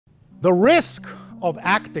The risk of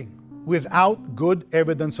acting without good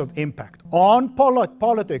evidence of impact on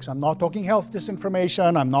politics, I'm not talking health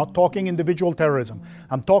disinformation, I'm not talking individual terrorism,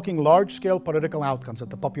 I'm talking large-scale political outcomes at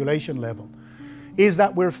the population level, is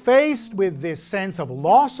that we're faced with this sense of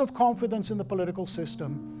loss of confidence in the political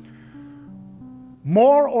system,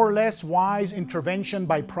 more or less wise intervention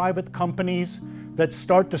by private companies that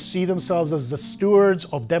start to see themselves as the stewards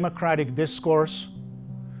of democratic discourse,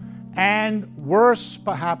 and worse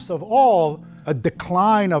perhaps of all, a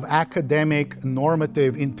decline of academic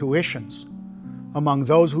normative intuitions among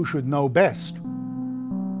those who should know best.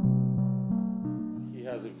 He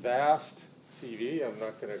has a vast CV. I'm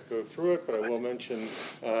not going to go through it, but I will mention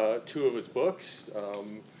two of his books.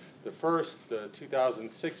 The first, the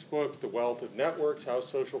 2006 book, The Wealth of Networks, How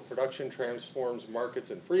Social Production Transforms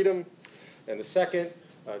Markets and Freedom. And the second,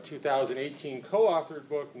 2018 co-authored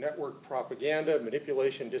book, Network Propaganda,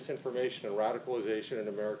 Manipulation, Disinformation, and Radicalization in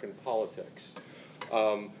American Politics.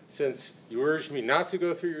 Since you urged me not to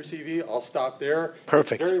go through your CV, I'll stop there.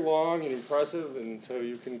 Perfect. It's very long and impressive, and so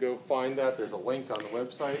you can go find that. There's a link on the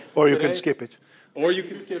website. Or you can skip it. Or you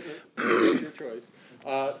can skip it. It's your choice.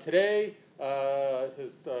 Today,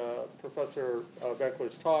 Professor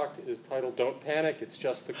Benkler's talk is titled "Don't Panic, It's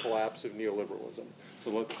Just the Collapse of Neoliberalism."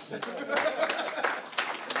 So let's...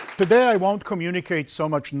 Today I won't communicate so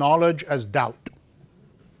much knowledge as doubt.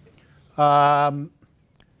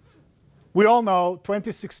 We all know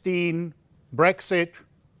 2016, Brexit,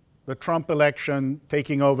 the Trump election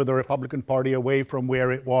taking over the Republican Party away from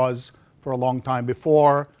where it was for a long time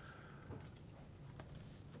before.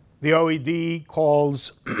 The OED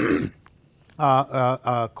calls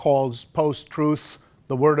post-truth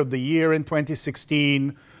the word of the year in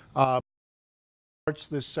 2016.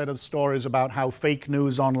 This set of stories about how fake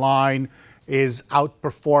news online is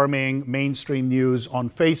outperforming mainstream news on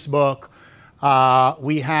Facebook.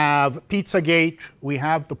 We have Pizzagate. We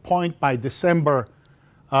have the point by December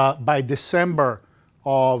of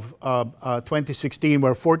 2016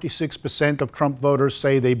 where 46% of Trump voters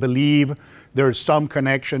say they believe there's some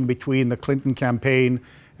connection between the Clinton campaign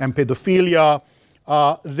and pedophilia.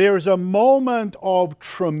 There's a moment of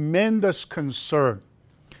tremendous concern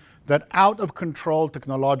that out-of-control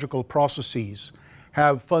technological processes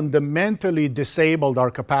have fundamentally disabled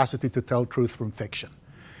our capacity to tell truth from fiction.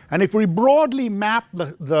 And if we broadly map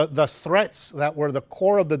the threats that were the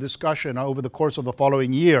core of the discussion over the course of the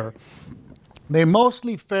following year, they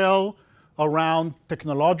mostly fell around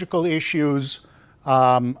technological issues,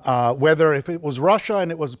 whether if it was Russia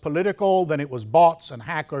and it was political, then it was bots and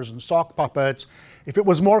hackers and sock puppets. If it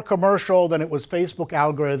was more commercial, then it was Facebook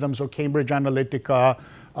algorithms or Cambridge Analytica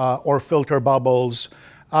or filter bubbles.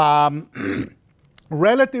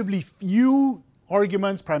 Relatively few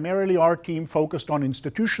arguments, primarily our team, focused on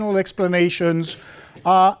institutional explanations.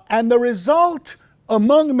 And the result,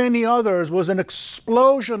 among many others, was an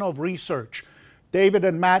explosion of research. David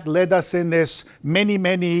and Matt led us in this, many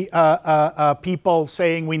people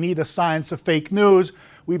saying we need a science of fake news.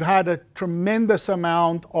 We've had a tremendous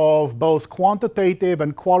amount of both quantitative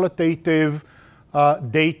and qualitative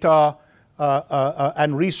data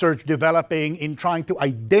and research developing in trying to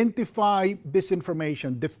identify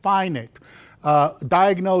disinformation, define it,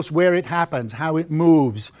 diagnose where it happens, how it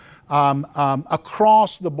moves,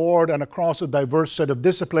 across the board and across a diverse set of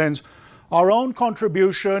disciplines. Our own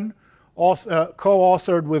contribution,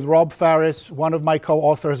 co-authored with Rob Farris, one of my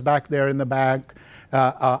co-authors back there in the back,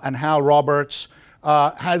 and Hal Roberts,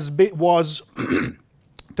 was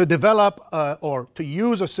to develop or to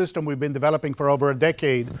use a system we've been developing for over a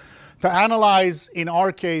decade to analyze, in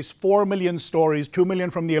our case, 4 million stories, 2 million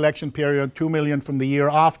from the election period, 2 million from the year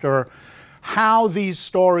after, how these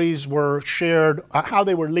stories were shared, how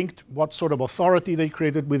they were linked, what sort of authority they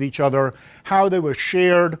created with each other, how they were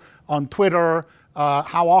shared on Twitter,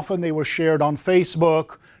 how often they were shared on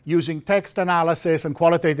Facebook, using text analysis and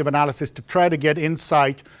qualitative analysis to try to get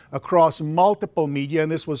insight across multiple media.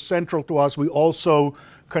 And this was central to us. We also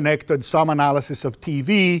connected some analysis of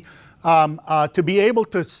TV to be able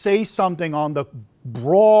to say something on the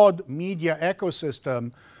broad media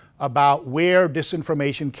ecosystem about where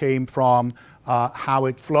disinformation came from, how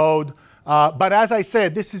it flowed. But as I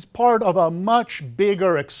said, this is part of a much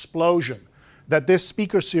bigger explosion that this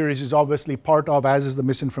speaker series is obviously part of, as is the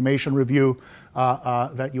Misinformation Review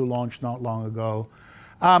that you launched not long ago.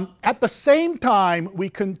 At the same time, we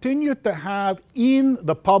continue to have in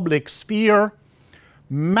the public sphere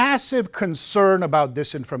massive concern about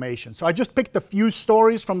disinformation. So I just picked a few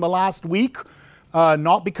stories from the last week,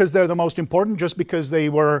 not because they're the most important, just because they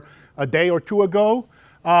were a day or two ago.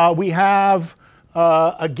 We have,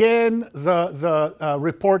 again, the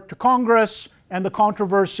report to Congress and the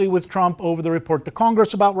controversy with Trump over the report to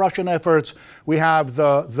Congress about Russian efforts. We have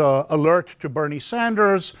the alert to Bernie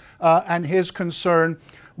Sanders and his concern.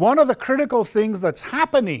 One of the critical things that's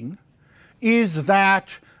happening is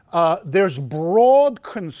that there's broad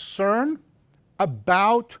concern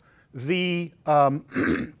about the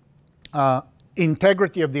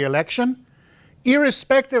integrity of the election,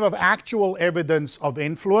 irrespective of actual evidence of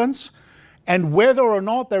influence. And whether or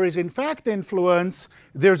not there is in fact influence,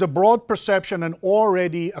 there's a broad perception and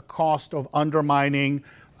already a cost of undermining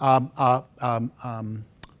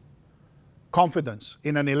confidence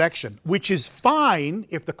in an election, which is fine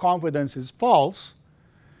if the confidence is false,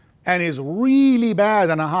 and is really bad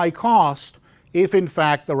and a high cost if in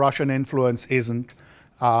fact the Russian influence isn't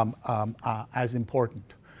as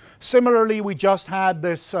important. Similarly, we just had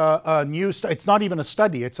this it's not even a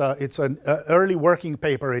study, it's an early working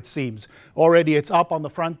paper, it seems. Already it's up on the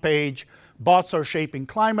front page. Bots are shaping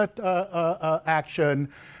climate action.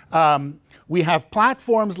 We have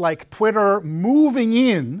platforms like Twitter moving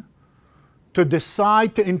in to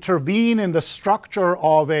decide to intervene in the structure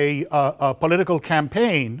of a political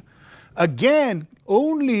campaign, again,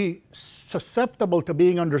 only susceptible to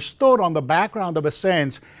being understood on the background of a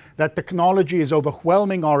sense that technology is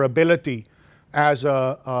overwhelming our ability as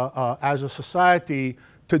a society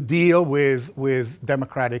to deal with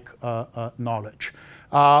democratic knowledge.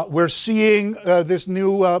 We're seeing this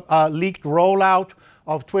new leaked rollout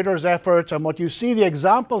of Twitter's efforts, and what you see the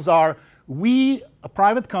examples are, we, a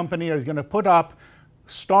private company, are going to put up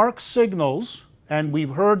stark signals, and we've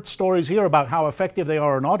heard stories here about how effective they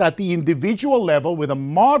are or not, at the individual level with a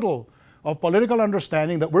model of political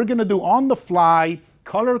understanding that we're going to do on the fly,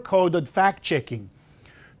 color-coded fact-checking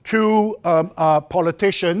to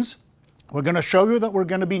politicians. We're going to show you that we're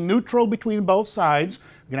going to be neutral between both sides.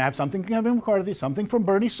 We're going to have something from Kevin McCarthy, something from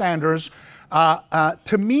Bernie Sanders.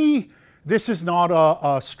 To me, this is not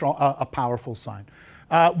a powerful sign.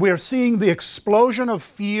 We're seeing the explosion of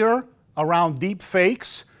fear around deep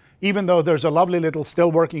fakes, even though there's a lovely little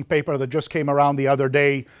still working paper that just came around the other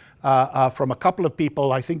day from a couple of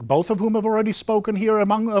people, I think both of whom have already spoken here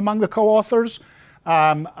among the co-authors,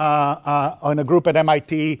 on a group at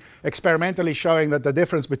MIT, experimentally showing that the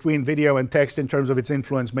difference between video and text in terms of its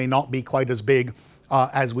influence may not be quite as big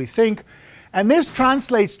as we think. And this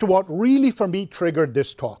translates to what really, for me, triggered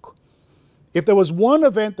this talk. If there was one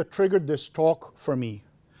event that triggered this talk for me,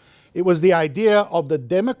 it was the idea of the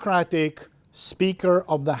Democratic Speaker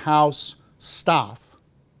of the House staff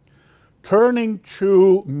turning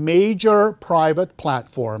to major private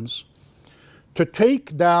platforms to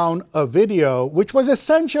take down a video which was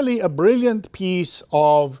essentially a brilliant piece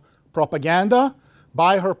of propaganda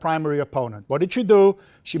by her primary opponent. What did she do?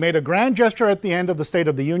 She made a grand gesture at the end of the State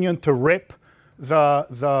of the Union to rip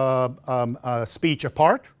the speech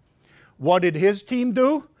apart. What did his team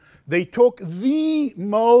do? They took the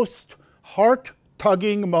most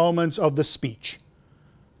heart-tugging moments of the speech.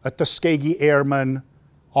 A Tuskegee Airman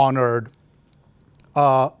honored,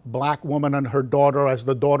 a black woman and her daughter as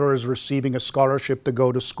the daughter is receiving a scholarship to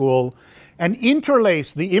go to school, and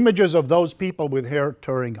interlace the images of those people with hair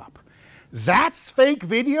tearing up. That's fake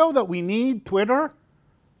video that we need Twitter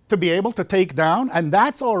to be able to take down, and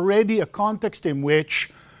that's already a context in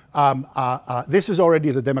which this is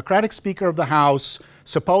already the Democratic Speaker of the House,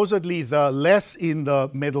 supposedly the less in the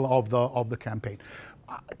middle of the campaign.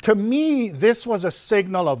 To me, this was a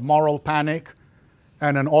signal of moral panic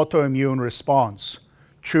and an autoimmune response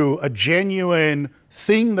to a genuine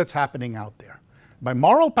thing that's happening out there. By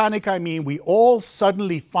moral panic, I mean we all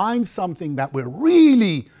suddenly find something that we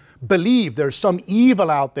really believe there's some evil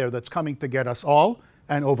out there that's coming to get us all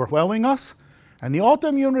and overwhelming us. And the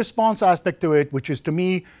autoimmune response aspect to it, which is to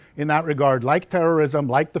me, in that regard, like terrorism,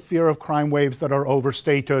 like the fear of crime waves that are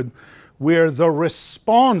overstated, where the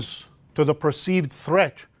response to the perceived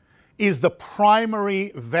threat is the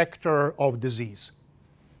primary vector of disease.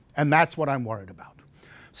 And that's what I'm worried about.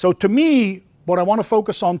 So to me, what I want to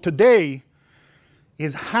focus on today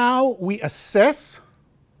is how we assess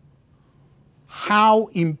how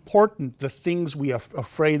important the things we are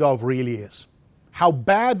afraid of really is. How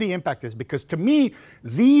bad the impact is. Because to me,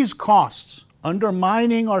 these costs,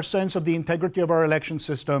 undermining our sense of the integrity of our election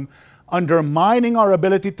system, undermining our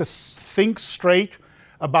ability to think straight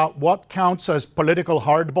about what counts as political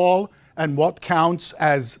hardball and what counts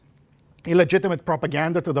as illegitimate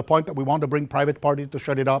propaganda to the point that we want to bring private parties to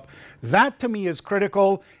shut it up. That to me is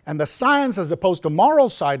critical, and the science as opposed to moral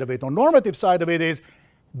side of it or normative side of it is,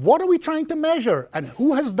 what are we trying to measure and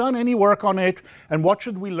who has done any work on it and what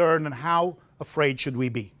should we learn and how afraid should we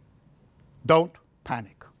be? Don't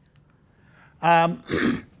panic.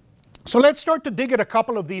 So let's start to dig at a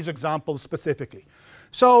couple of these examples specifically.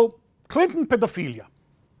 So Clinton pedophilia.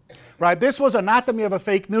 Right, this was anatomy of a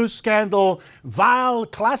fake news scandal. Vile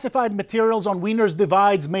classified materials on Wiener's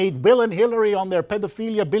divides made Bill and Hillary on their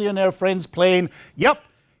pedophilia billionaire friends plain. Yep,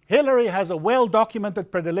 Hillary has a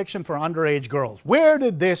well-documented predilection for underage girls. Where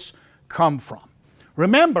did this come from?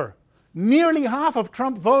 Remember, nearly half of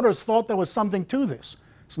Trump voters thought there was something to this.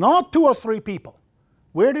 It's not 2 or 3 people.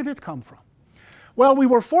 Where did it come from? Well, we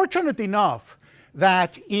were fortunate enough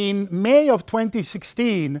that in May of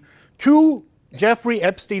 2016, 2 Jeffrey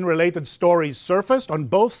Epstein-related stories surfaced on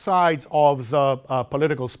both sides of the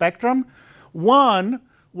political spectrum. One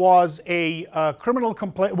was a criminal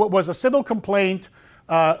complaint, was a civil complaint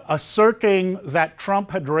asserting that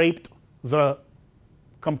Trump had raped the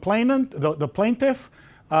complainant, the plaintiff,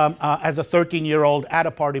 as a 13-year-old at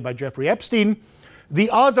a party by Jeffrey Epstein. The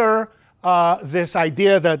other, this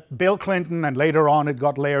idea that Bill Clinton, and later on it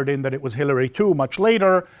got layered in that it was Hillary too, much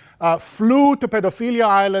later, flew to Pedophilia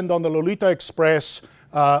Island on the Lolita Express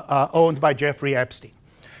owned by Jeffrey Epstein.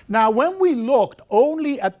 Now, when we looked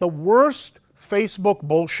only at the worst Facebook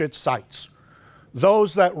bullshit sites,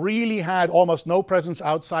 those that really had almost no presence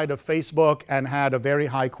outside of Facebook and had a very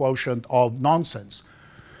high quotient of nonsense,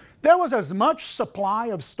 there was as much supply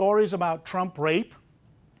of stories about Trump rape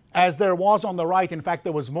as there was on the right. In fact,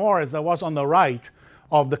 there was more as there was on the right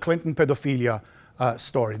of the Clinton pedophilia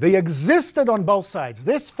story. They existed on both sides.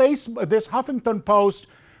 This Huffington Post,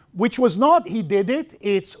 which was not he did it,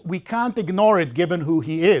 it's we can't ignore it given who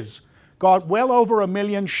he is, got well over 1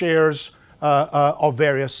 million shares of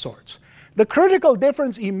various sorts. The critical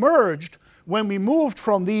difference emerged when we moved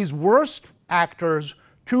from these worst actors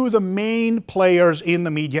to the main players in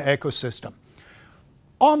the media ecosystem.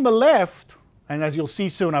 On the left, and as you'll see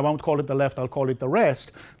soon, I won't call it the left, I'll call it the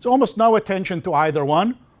rest, there's almost no attention to either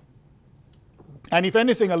one. And if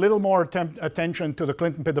anything, a little more attention to the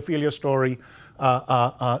Clinton pedophilia story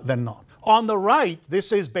than not. On the right,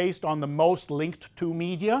 this is based on the most linked to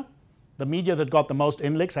media. The media that got the most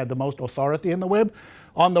inlicks had the most authority in the web.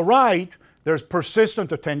 On the right, there's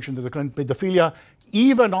persistent attention to the Clinton pedophilia.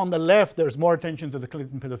 Even on the left, there's more attention to the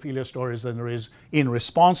Clinton pedophilia stories than there is in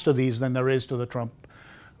response to these than there is to the Trump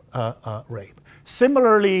rape.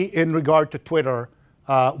 Similarly, in regard to Twitter,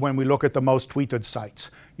 when we look at the most tweeted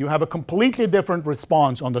sites, you have a completely different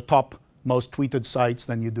response on the top most tweeted sites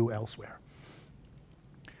than you do elsewhere.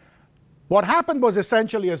 What happened was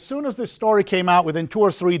essentially as soon as this story came out, within 2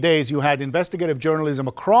 or 3 days, you had investigative journalism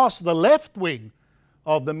across the left wing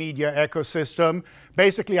of the media ecosystem,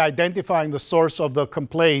 basically identifying the source of the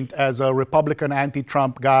complaint as a Republican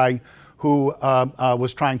anti-Trump guy who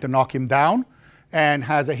was trying to knock him down and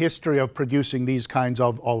has a history of producing these kinds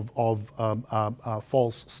of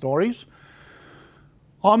false stories.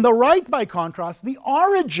 On the right, by contrast, the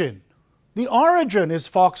origin is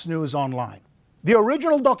Fox News Online. The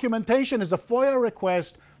original documentation is a FOIA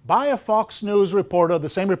request by a Fox News reporter, the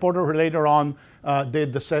same reporter who later on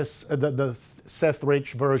did the Seth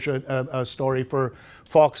Rich version story for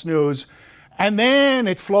Fox News. And then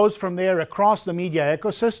it flows from there across the media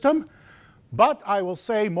ecosystem. But I will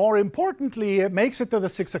say, more importantly, it makes it to the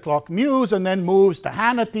 6 o'clock news and then moves to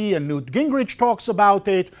Hannity, and Newt Gingrich talks about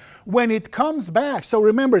it. When it comes back, so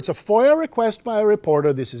remember, it's a FOIA request by a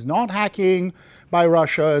reporter. This is not hacking by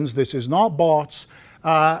Russians. This is not bots.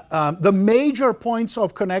 The major points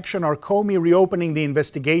of connection are Comey reopening the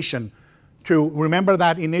investigation to, remember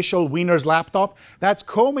that initial Wiener's laptop? That's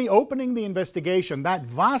Comey opening the investigation. That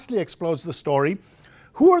vastly explodes the story.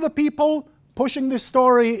 Who are the people pushing this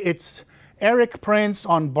story? It's Eric Prince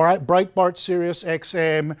on Breitbart Sirius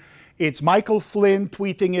XM. It's Michael Flynn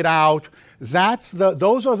tweeting it out.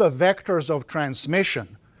 Those are the vectors of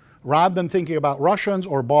transmission, rather than thinking about Russians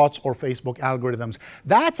or bots or Facebook algorithms.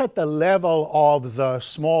 That's at the level of the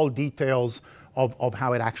small details of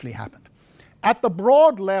how it actually happened. At the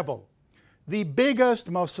broad level, the biggest,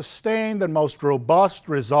 most sustained, and most robust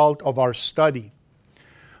result of our study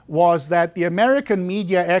was that the American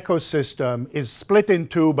media ecosystem is split in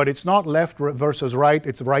two, but it's not left versus right,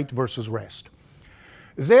 it's right versus rest.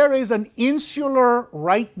 There is an insular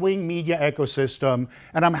right-wing media ecosystem,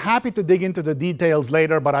 and I'm happy to dig into the details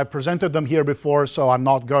later, but I presented them here before, so I'm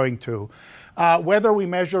not going to. Whether we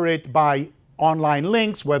measure it by online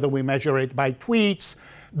links, whether we measure it by tweets,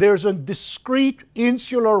 there's a discrete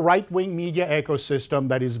insular right-wing media ecosystem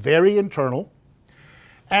that is very internal,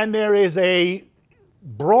 and there is a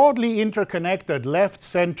broadly interconnected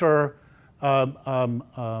left-center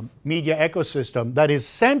media ecosystem that is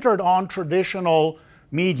centered on traditional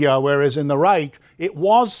media, whereas in the right, it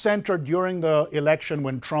was centered during the election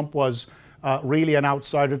when Trump was really an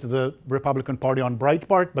outsider to the Republican Party on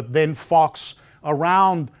Breitbart, but then Fox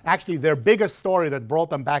around, actually their biggest story that brought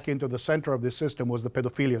them back into the center of the system was the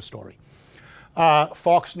pedophilia story.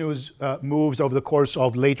 Fox News moves over the course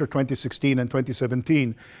of later 2016 and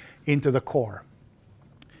 2017 into the core.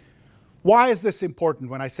 Why is this important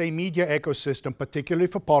when I say media ecosystem, particularly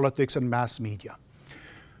for politics and mass media?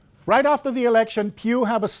 Right after the election, Pew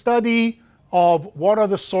have a study of what are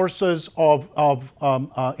the sources of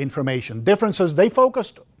information. Differences, they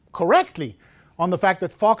focused correctly on the fact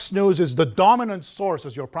that Fox News is the dominant source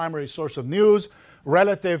as your primary source of news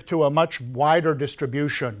relative to a much wider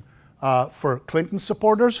distribution for Clinton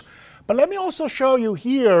supporters. But let me also show you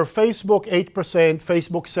here, Facebook 8%,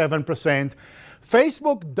 Facebook 7%.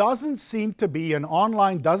 Facebook doesn't seem to be, and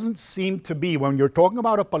online doesn't seem to be, when you're talking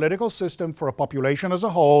about a political system for a population as a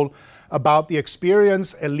whole, about the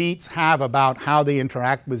experience elites have about how they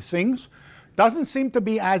interact with things, doesn't seem to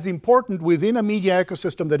be as important within a media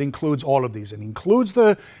ecosystem that includes all of these. It includes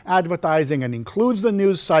the advertising, and includes the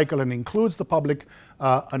news cycle, and includes the public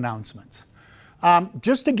announcements.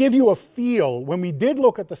 Just to give you a feel, when we did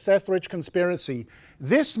look at the Seth Rich conspiracy,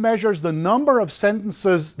 this measures the number of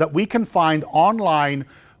sentences that we can find online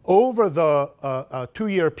over the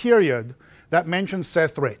 2-year period that mentions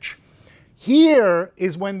Seth Rich. Here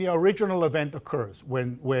is when the original event occurs,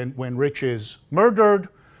 when Rich is murdered,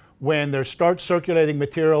 when there start circulating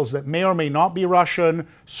materials that may or may not be Russian,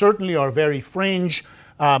 certainly are very fringe,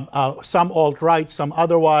 some alt-right, some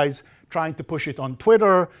otherwise, trying to push it on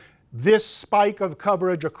Twitter. This spike of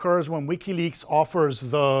coverage occurs when WikiLeaks offers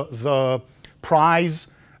the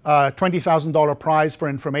prize, $20,000 prize for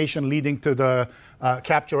information leading to the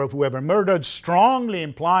capture of whoever murdered, strongly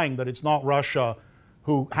implying that it's not Russia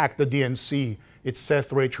who hacked the DNC, it's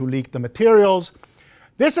Seth Rich who leaked the materials.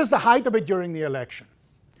 This is the height of it during the election.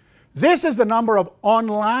 This is the number of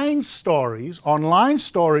online stories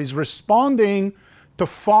responding to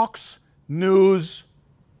Fox News,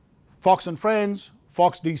 Fox and Friends,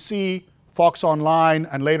 Fox DC, Fox Online,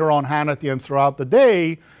 and later on Hannity and throughout the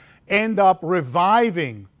day, end up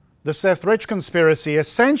reviving the Seth Rich conspiracy,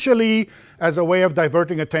 essentially as a way of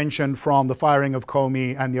diverting attention from the firing of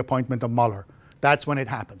Comey and the appointment of Mueller. That's when it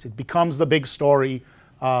happens. It becomes the big story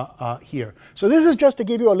here. So this is just to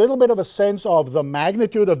give you a little bit of a sense of the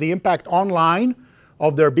magnitude of the impact online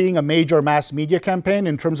of there being a major mass media campaign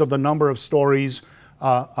in terms of the number of stories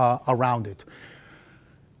around it.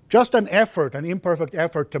 Just an effort, an imperfect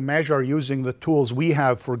effort to measure using the tools we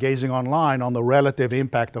have for gazing online on the relative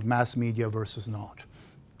impact of mass media versus not.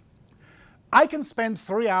 I can spend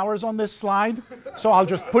 3 hours on this slide, so I'll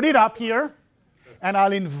just put it up here, and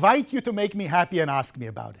I'll invite you to make me happy and ask me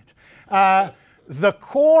about it. The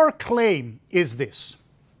core claim is this.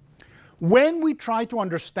 When we try to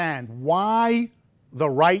understand why the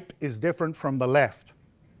right is different from the left,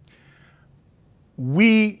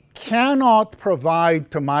 we cannot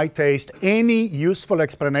provide, to my taste, any useful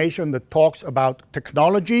explanation that talks about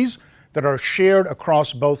technologies that are shared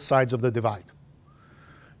across both sides of the divide.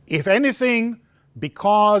 If anything,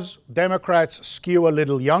 because Democrats skew a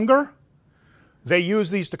little younger, they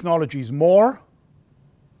use these technologies more,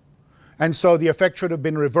 and so the effect should have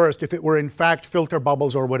been reversed if it were in fact filter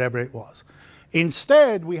bubbles or whatever it was.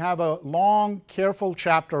 Instead, we have a long, careful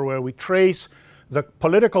chapter where we trace the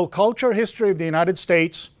political culture history of the United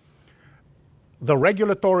States, the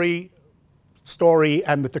regulatory story,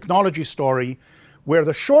 and the technology story, where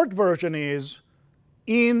the short version is,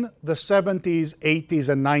 in the 70s, 80s,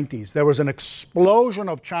 and 90s, there was an explosion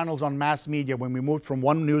of channels on mass media when we moved from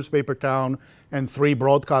 1 newspaper town and 3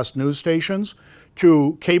 broadcast news stations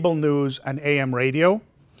to cable news and AM radio.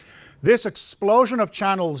 This explosion of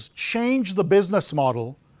channels changed the business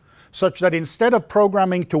model such that instead of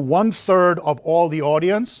programming to 1/3 of all the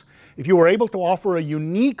audience, if you were able to offer a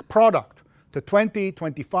unique product to 20,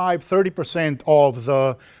 25, 30% of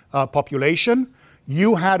the population,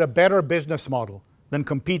 you had a better business model than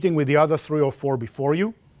competing with the other 3 or 4 before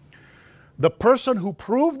you. The person who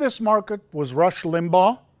proved this market was Rush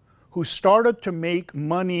Limbaugh, who started to make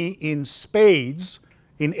money in spades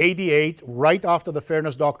in '88, right after the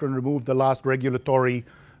Fairness Doctrine removed the last regulatory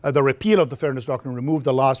the repeal of the Fairness Doctrine removed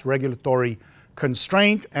the last regulatory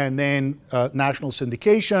constraint, and then national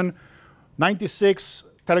syndication. '96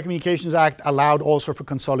 Telecommunications Act allowed also for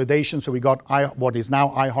consolidation, so we got what is now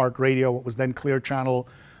iHeartRadio, what was then Clear Channel,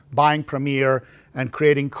 buying Premiere, and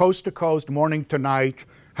creating coast-to-coast, morning to night,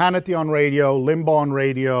 Hannity on radio, Limbaugh on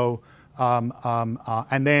radio,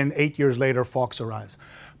 and then 8 years later, Fox arrives.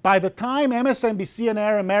 By the time MSNBC and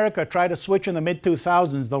Air America tried to switch in the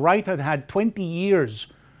mid-2000s, the right had had 20 years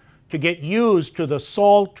to get used to the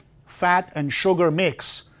salt, fat, and sugar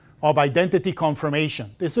mix of identity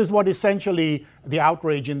confirmation. This is what essentially the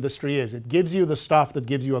outrage industry is. It gives you the stuff that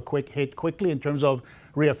gives you a quick hit quickly in terms of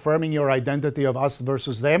reaffirming your identity of us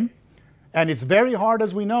versus them. And it's very hard,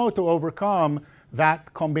 as we know, to overcome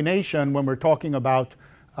that combination when we're talking about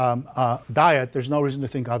diet. There's no reason to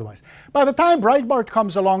think otherwise. By the time Breitbart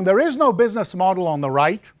comes along, there is no business model on the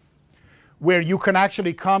right where you can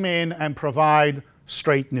actually come in and provide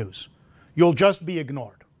straight news. You'll just be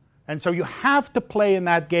ignored. And so you have to play in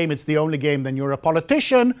that game. It's the only game. Then you're a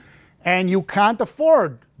politician, and you can't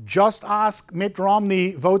afford. Just ask Mitt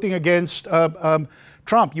Romney voting against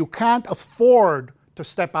Trump. You can't afford to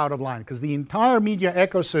step out of line because the entire media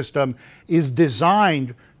ecosystem is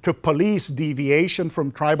designed to police deviation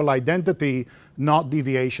from tribal identity, not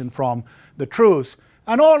deviation from the truth.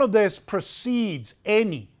 And all of this precedes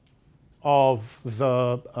any of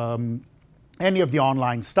the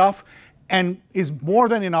online stuff, and is more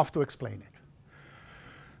than enough to explain it.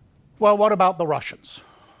 Well, what about the Russians?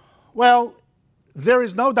 Well, there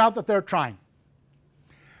is no doubt that they're trying.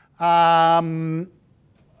 A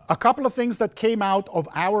couple of things that came out of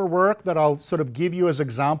our work that I'll sort of give you as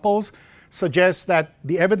examples suggest that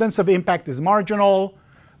the evidence of impact is marginal.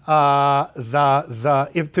 To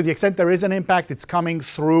the extent there is an impact, it's coming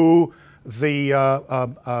through the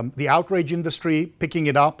outrage industry, picking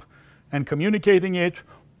it up and communicating it.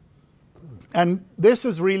 And this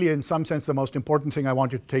is really, in some sense, the most important thing I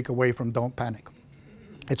want you to take away from Don't Panic.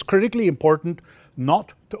 It's critically important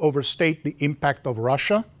not to overstate the impact of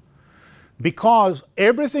Russia, because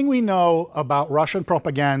everything we know about Russian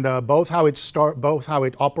propaganda, both how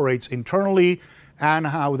it operates internally and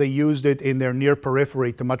how they used it in their near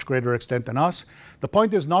periphery to much greater extent than us, the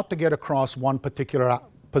point is not to get across one particular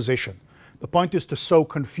position. The point is to sow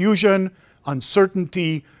confusion,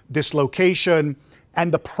 uncertainty, dislocation, and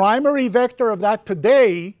the primary vector of that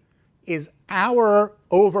today is our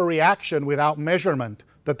overreaction without measurement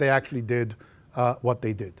that they actually did what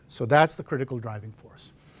they did. So that's the critical driving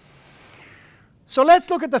force. So let's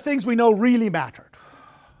look at the things we know really mattered.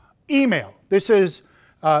 Email. This is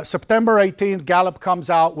September 18th. Gallup comes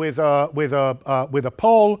out with a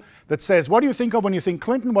poll that says, what do you think of when you think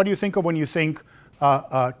Clinton? What do you think of when you think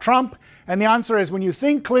Trump? And the answer is, when you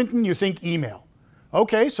think Clinton, you think email.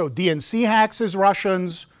 Okay, so DNC hacks is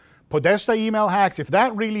Russians, Podesta email hacks. If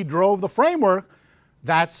that really drove the framework,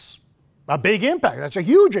 that's a big impact. That's a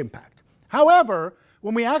huge impact. However,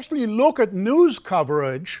 when we actually look at news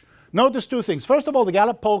coverage, notice two things. First of all, the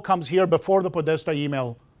Gallup poll comes here before the Podesta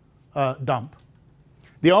email dump.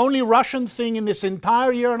 The only Russian thing in this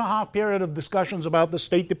entire year-and-a-half period of discussions about the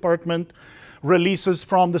State Department, releases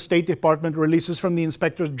from the State Department, releases from the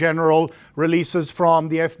Inspector General, releases from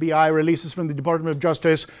the FBI, releases from the Department of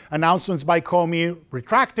Justice, announcements by Comey,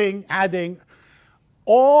 retracting, adding,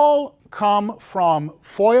 all come from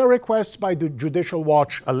FOIA requests by the Judicial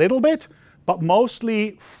Watch a little bit, but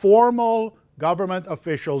mostly formal government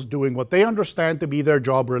officials doing what they understand to be their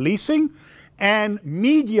job, releasing, and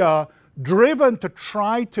media driven to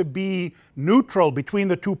try to be neutral between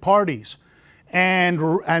the two parties, and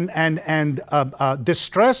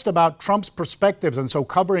distressed about Trump's perspectives, and so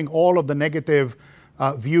covering all of the negative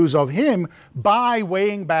views of him by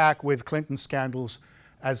weighing back with Clinton scandals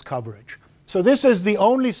as coverage. So this is the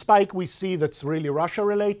only spike we see that's really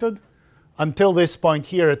Russia-related until this point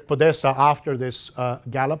here at Podesta after this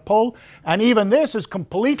Gallup poll. And even this is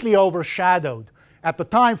completely overshadowed. At the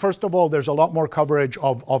time, first of all, there's a lot more coverage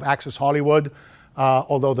of Access Hollywood,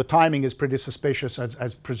 although the timing is pretty suspicious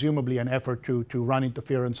as presumably an effort to run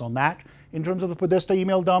interference on that in terms of the Podesta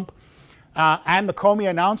email dump. And the Comey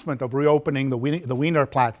announcement of reopening the Wiener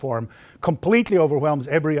platform completely overwhelms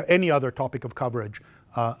any other topic of coverage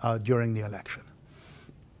during the election.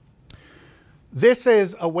 This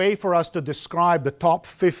is a way for us to describe the top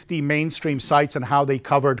 50 mainstream sites and how they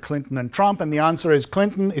covered Clinton and Trump. And the answer is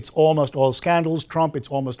Clinton, it's almost all scandals. Trump, it's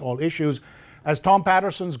almost all issues. As Tom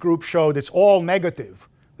Patterson's group showed, it's all negative.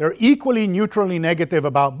 They're equally neutrally negative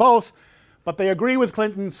about both, but they agree with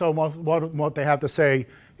Clinton, so what they have to say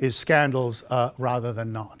is scandals rather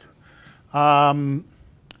than not.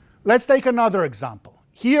 Let's take another example.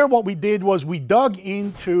 Here what we did was we dug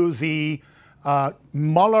into the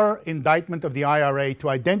Mueller indictment of the IRA to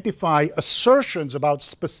identify assertions about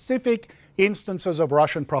specific instances of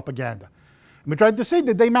Russian propaganda. And we tried to see,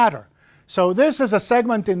 did they matter? So this is a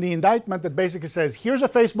segment in the indictment that basically says, here's a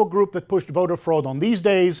Facebook group that pushed voter fraud on these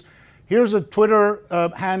days. Here's a Twitter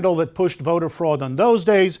handle that pushed voter fraud on those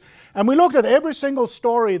days. And we looked at every single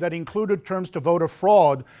story that included terms to voter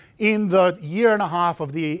fraud in the year and a half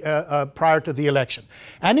of the prior to the election.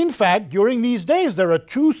 And in fact, during these days, there are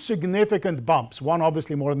two significant bumps, one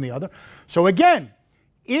obviously more than the other. So again,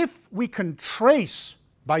 if we can trace,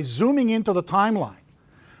 by zooming into the timeline,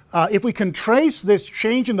 if we can trace this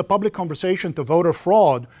change in the public conversation to voter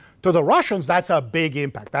fraud to the Russians, that's a big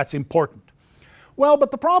impact. That's important. Well,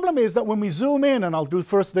 but the problem is that when we zoom in, and I'll do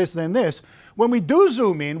first this, then this, when we do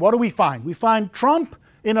zoom in, what do we find? We find Trump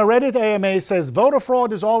in a Reddit AMA says voter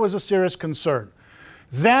fraud is always a serious concern.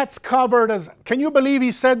 That's covered as, can you believe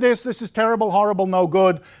he said this? This is terrible, horrible, no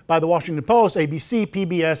good, by the Washington Post, ABC,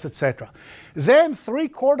 PBS, etc. Then 3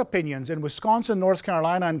 court opinions in Wisconsin, North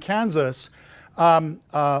Carolina, and Kansas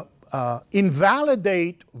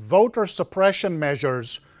invalidate voter suppression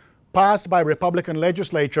measures passed by Republican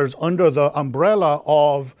legislatures under the umbrella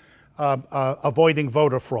of avoiding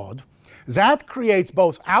voter fraud. That creates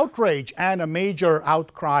both outrage and a major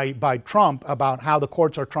outcry by Trump about how the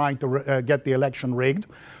courts are trying to get the election rigged.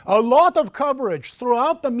 A lot of coverage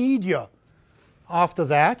throughout the media after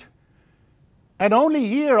that. And only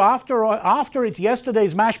here, after it's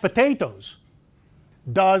yesterday's mashed potatoes,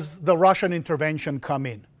 does the Russian intervention come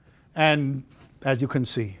in. And as you can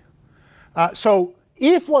see. So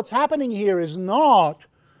if what's happening here is not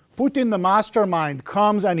Putin the mastermind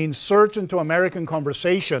comes and inserts into American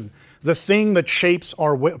conversation the thing that shapes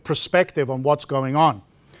our perspective on what's going on.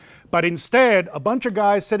 But instead, a bunch of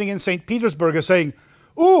guys sitting in St. Petersburg are saying,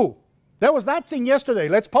 ooh, there was that thing yesterday,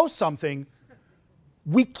 let's post something.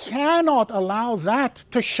 We cannot allow that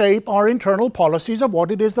to shape our internal policies of what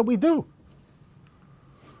it is that we do.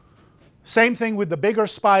 Same thing with the bigger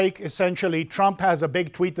spike. Essentially, Trump has a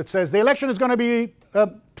big tweet that says the election is going to be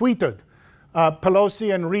tweeted.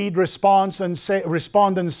 Pelosi and Reid respond and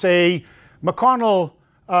say, McConnell,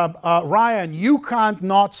 Ryan, you can't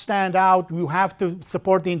not stand out. You have to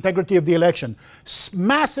support the integrity of the election.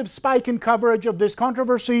 Massive spike in coverage of this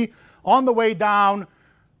controversy. On the way down,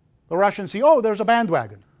 the Russians see, oh, there's a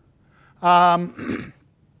bandwagon.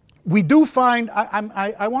 We do find,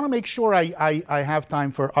 I want to make sure I have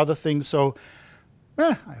time for other things, so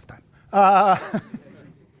I have time.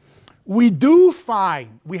 We do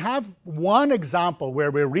find, we have one example where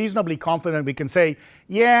we're reasonably confident we can say,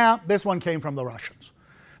 yeah, this one came from the Russians.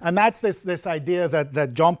 And that's this idea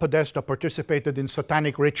that John Podesta participated in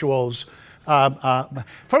satanic rituals.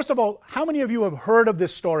 First of all, how many of you have heard of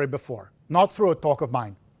this story before? Not through a talk of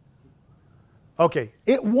mine. Okay,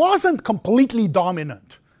 it wasn't completely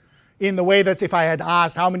dominant in the way that if I had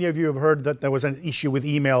asked, how many of you have heard that there was an issue with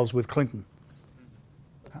emails with Clinton?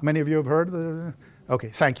 How many of you have heard? Okay,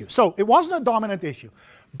 thank you. So it wasn't a dominant issue.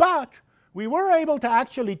 But we were able to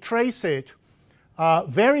actually trace it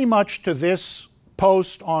very much to this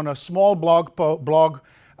post on a small blog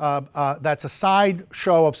that's a side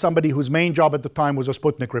show of somebody whose main job at the time was a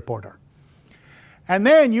Sputnik reporter. And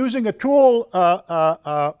then using a tool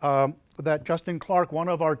that Justin Clark, one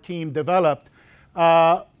of our team, developed,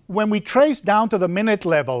 when we trace down to the minute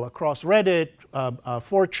level across Reddit,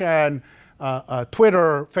 4chan,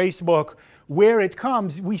 Twitter, Facebook, where it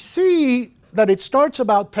comes, we see that it starts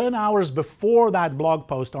about 10 hours before that blog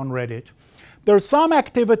post on Reddit. There's some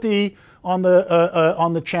activity on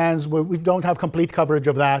the chans where we don't have complete coverage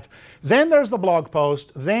of that. Then there's the blog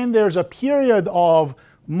post. Then there's a period of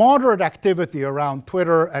moderate activity around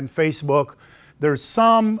Twitter and Facebook. There's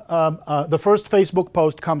some, the first Facebook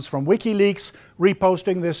post comes from WikiLeaks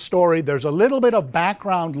reposting this story. There's a little bit of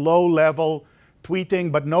background low-level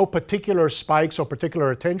tweeting, but no particular spikes or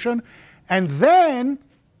particular attention. And then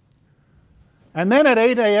at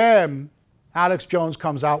 8 a.m., Alex Jones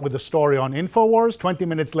comes out with a story on InfoWars. 20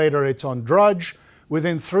 minutes later, it's on Drudge.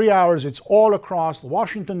 Within 3 hours, it's all across the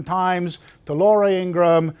Washington Times to Laura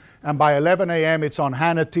Ingraham. And by 11 a.m., it's on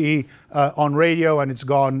Hannity, on radio, and it's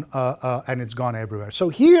gone everywhere. So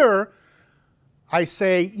here, I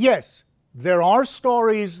say, yes, there are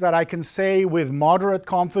stories that I can say with moderate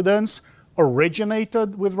confidence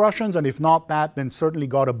originated with Russians, and if not that, then certainly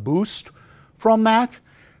got a boost from that.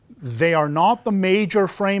 They are not the major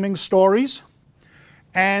framing stories,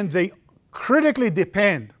 and they critically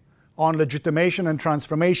depend on legitimation and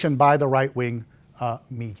transformation by the right-wing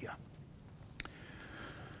media.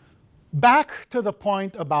 Back to the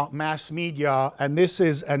point about mass media, and this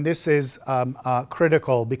is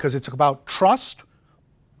critical because it's about trust,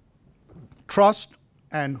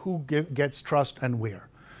 and who gets trust and where.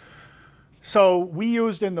 So we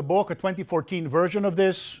used in the book a 2014 version of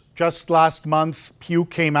this. Just last month, Pew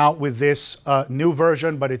came out with this new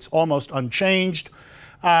version, but it's almost unchanged.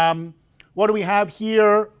 What do we have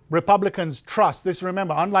here? Republicans trust. This,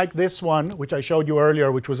 remember, unlike this one, which I showed you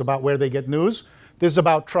earlier, which was about where they get news, this is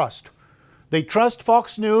about trust. They trust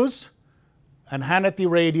Fox News and Hannity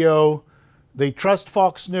Radio They trust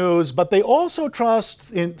Fox News, but they also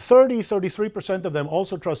trust, 33% of them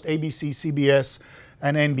also trust ABC, CBS,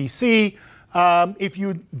 and NBC. If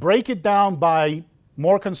you break it down by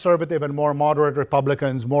more conservative and more moderate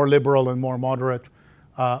Republicans, more liberal and more moderate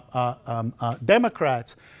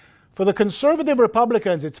Democrats, for the conservative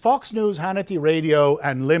Republicans, it's Fox News, Hannity Radio,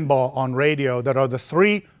 and Limbaugh on radio that are the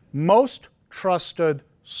three most trusted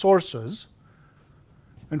sources.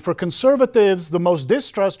 And for conservatives, the most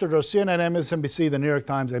distrusted are CNN, MSNBC, the New York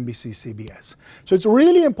Times, NBC, CBS. So it's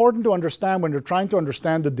really important to understand when you're trying to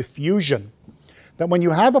understand the diffusion, that when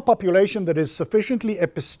you have a population that is sufficiently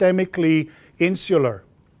epistemically insular,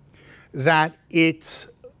 that its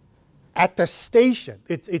attestation,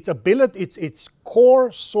 its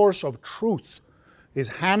core source of truth is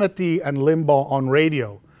Hannity and Limbaugh on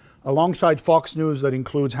radio, alongside Fox News that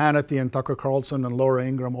includes Hannity and Tucker Carlson and Laura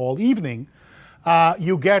Ingraham all evening.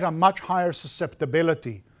 You get a much higher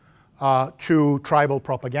susceptibility to tribal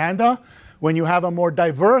propaganda. When you have a more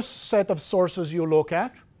diverse set of sources you look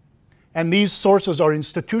at, and these sources are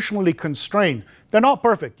institutionally constrained, they're not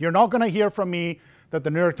perfect. You're not going to hear from me that the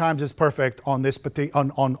New York Times is perfect on this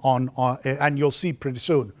and you'll see pretty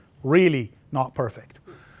soon, really not perfect.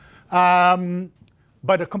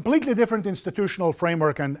 But a completely different institutional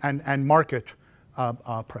framework and market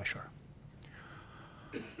pressure.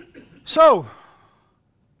 So,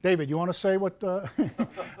 David, you want to say what?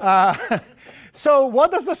 So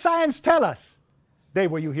what does the science tell us? Dave,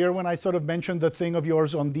 were you here when I sort of mentioned the thing of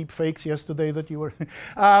yours on deep fakes yesterday that you were?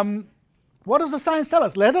 What does the science tell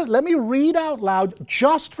us? Let me read out loud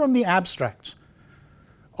just from the abstracts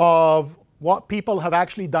of what people have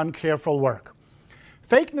actually done careful work.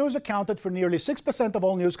 Fake news accounted for nearly 6% of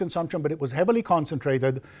all news consumption, but it was heavily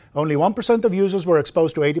concentrated. Only 1% of users were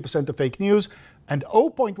exposed to 80% of fake news, and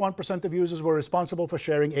 0.1% of users were responsible for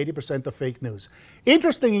sharing 80% of fake news.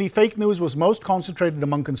 Interestingly, fake news was most concentrated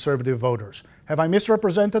among conservative voters. Have I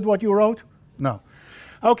misrepresented what you wrote? No.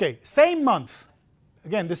 Okay, same month.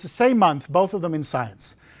 Again, this is same month, both of them in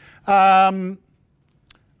Science.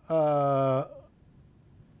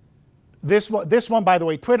 This one, by the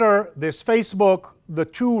way, Twitter, this Facebook, the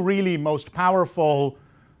two most powerful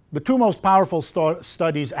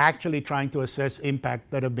studies actually trying to assess impact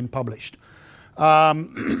that have been published.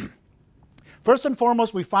 First and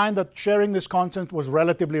foremost, we find that sharing this content was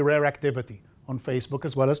relatively rare activity on Facebook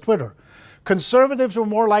as well as Twitter. Conservatives were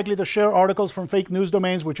more likely to share articles from fake news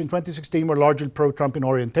domains, which in 2016 were largely pro-Trump in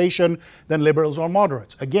orientation, than liberals or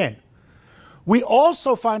moderates. Again, we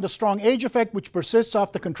also find a strong age effect which persists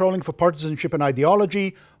after controlling for partisanship and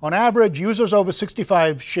ideology. On average, users over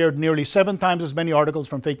 65 shared nearly 7 times as many articles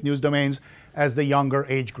from fake news domains as the younger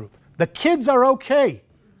age group. The kids are okay.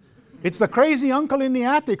 It's the crazy uncle in the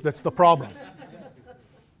attic that's the problem.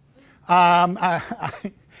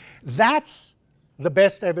 That's the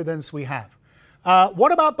best evidence we have.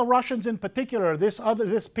 What about the Russians in particular? This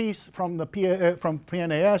piece from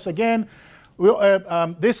PNAS, again,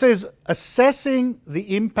 this is assessing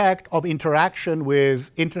the impact of interaction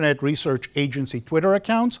with Internet Research Agency Twitter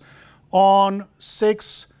accounts on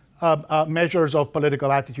 6 measures of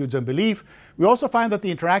political attitudes and belief. We also find that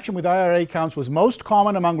the interaction with IRA accounts was most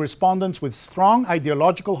common among respondents with strong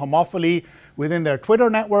ideological homophily within their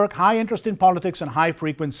Twitter network, high interest in politics, and high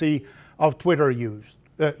frequency of Twitter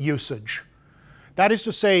usage. That is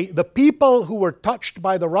to say, the people who were touched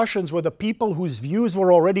by the Russians were the people whose views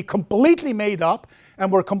were already completely made up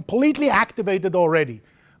and were completely activated already.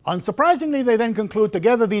 Unsurprisingly, they then conclude,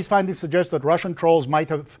 together these findings suggest that Russian trolls might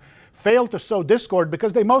have failed to sow discord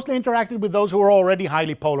because they mostly interacted with those who were already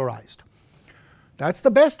highly polarized. That's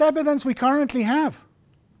the best evidence we currently have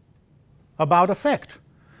about effect.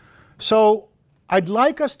 So I'd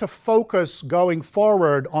like us to focus going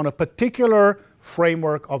forward on a particular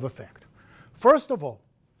framework of effect. First of all,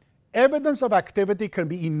 evidence of activity can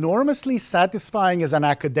be enormously satisfying as an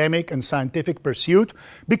academic and scientific pursuit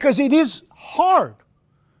because it is hard.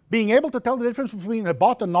 Being able to tell the difference between a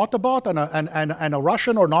bot and not a bot and a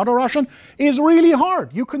Russian or not a Russian is really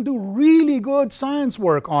hard. You can do really good science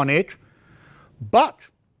work on it, but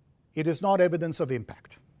it is not evidence of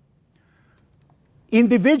impact.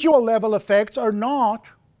 Individual level effects are not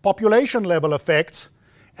population level effects,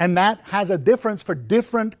 and that has a difference for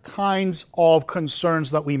different kinds of concerns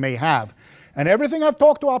that we may have. And everything I've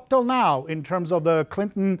talked to up till now, in terms of the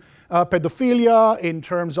Clinton pedophilia, in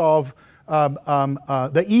terms of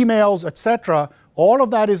the emails, etc., all of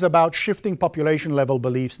that is about shifting population level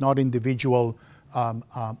beliefs, not individual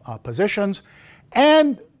positions.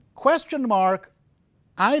 And question mark,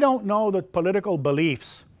 I don't know that political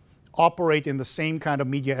beliefs operate in the same kind of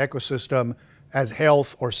media ecosystem as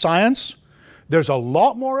health or science. There's a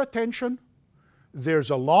lot more attention There's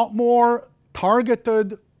a lot more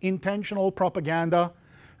targeted, intentional propaganda.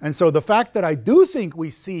 And so the fact that I do think we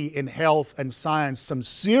see in health and science some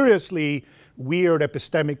seriously weird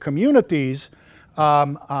epistemic communities,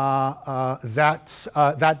 that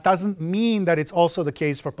doesn't mean that it's also the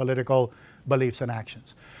case for political beliefs and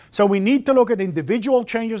actions. So we need to look at individual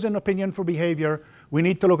changes in opinion for behavior. We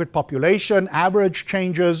need to look at population, average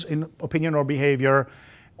changes in opinion or behavior.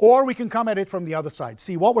 Or we can come at it from the other side.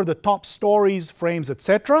 See what were the top stories, frames,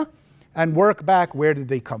 etc., and work back where did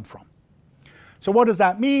they come from. So what does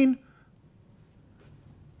that mean?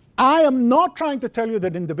 I am not trying to tell you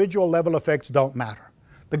that individual level effects don't matter.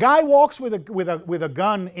 The guy walks with a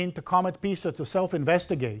gun into Comet Pisa to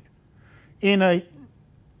self-investigate in a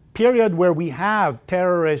period where we have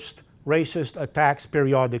terrorist, racist attacks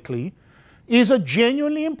periodically is a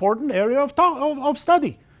genuinely important area of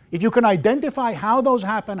study. If you can identify how those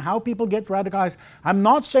happen, how people get radicalized, I'm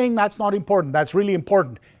not saying that's not important. That's really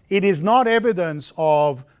important. It is not evidence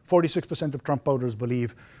of 46% of Trump voters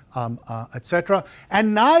believe, etc.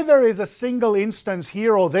 And neither is a single instance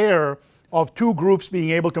here or there of two groups being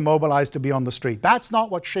able to mobilize to be on the street. That's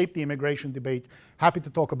not what shaped the immigration debate. Happy to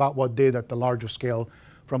talk about what did at the larger scale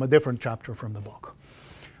from a different chapter from the book.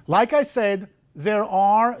 Like I said, there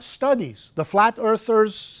are studies. The flat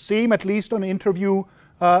earthers seem, at least on interview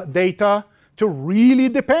data, to really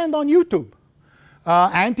depend on YouTube.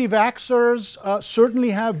 Anti-vaxxers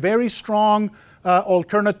certainly have very strong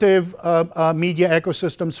alternative media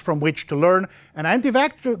ecosystems from which to learn. And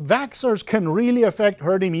anti-vaxxers can really affect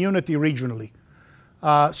herd immunity regionally.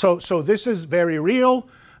 So this is very real.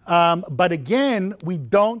 But again, we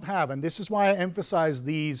don't have, and this is why I emphasize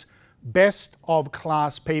these best of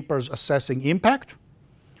class papers assessing impact.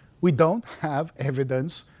 We don't have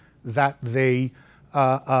evidence that they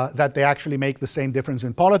actually make the same difference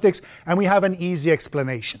in politics, and we have an easy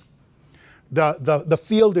explanation. The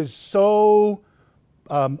field is so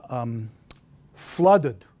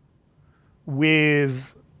flooded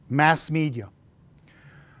with mass media,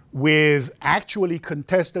 with actually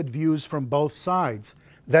contested views from both sides,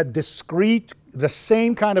 that the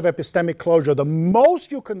same kind of epistemic closure, the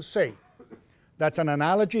most you can say, that's an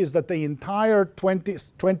analogy, is that the entire 20 to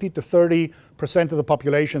 30% of the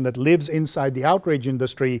population that lives inside the outrage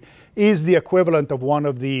industry is the equivalent of one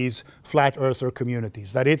of these flat earther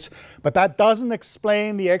communities. But that doesn't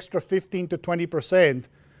explain the extra 15 to 20%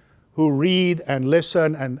 who read and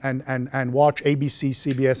listen and watch ABC,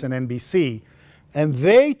 CBS, and NBC. And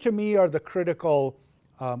they, to me, are the critical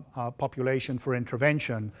population for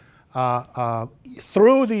intervention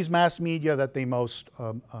through these mass media that they most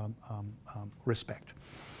respect.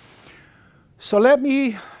 So let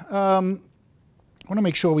me, I want to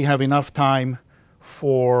make sure we have enough time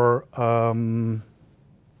for a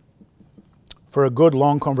good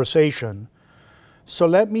long conversation. So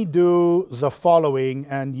let me do the following,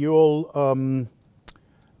 and you'll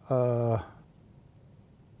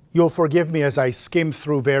forgive me as I skim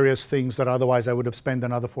through various things that otherwise I would have spent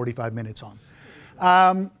another 45 minutes on.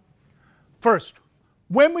 First,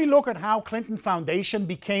 when we look at how Clinton Foundation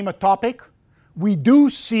became a topic, we do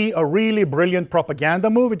see a really brilliant propaganda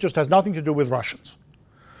move. It just has nothing to do with Russians.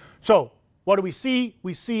 So what do we see?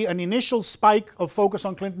 We see an initial spike of focus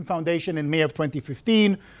on Clinton Foundation in May of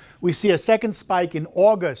 2015. We see a second spike in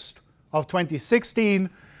August of 2016.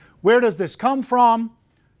 Where does this come from?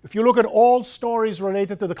 If you look at all stories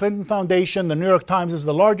related to the Clinton Foundation, the New York Times is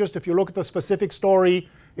the largest. If you look at the specific story,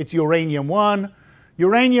 it's Uranium One.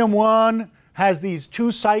 Uranium One has these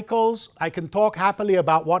two cycles. I can talk happily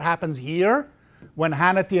about what happens here when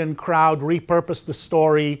Hannity and crowd repurpose the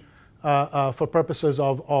story for purposes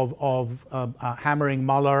of hammering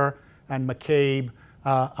Mueller and McCabe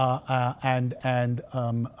and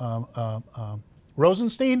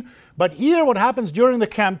Rosenstein. But here what happens during the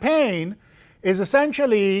campaign is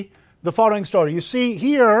essentially the following story. You see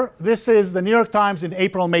here, this is the New York Times in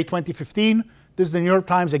April, May 2015. This is the New York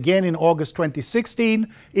Times again in August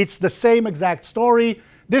 2016. It's the same exact story.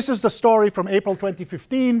 This is the story from April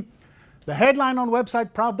 2015. The headline on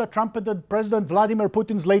website Pravda trumpeted President Vladimir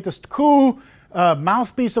Putin's latest coup.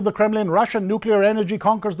 Mouthpiece of the Kremlin, Russian nuclear energy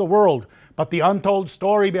conquers the world. But the untold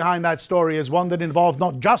story behind that story is one that involved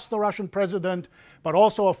not just the Russian president, but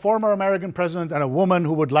also a former American president and a woman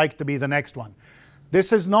who would like to be the next one.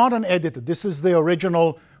 This is not an edited. This is the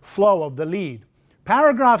original flow of the lead.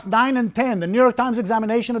 Paragraphs 9 and 10, the New York Times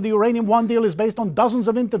examination of the Uranium One deal is based on dozens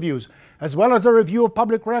of interviews, as well as a review of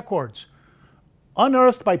public records.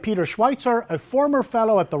 Unearthed by Peter Schweitzer, a former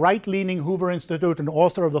fellow at the right-leaning Hoover Institute and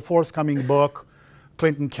author of the forthcoming book,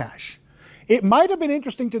 Clinton Cash. It might have been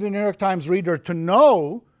interesting to the New York Times reader to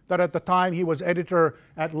know that at the time he was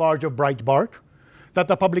editor-at-large of Breitbart, that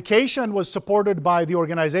the publication was supported by the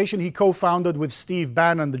organization he co-founded with Steve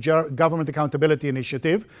Bannon, the Government Accountability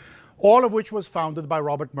Initiative, all of which was founded by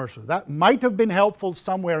Robert Mercer. That might have been helpful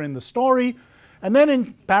somewhere in the story. And then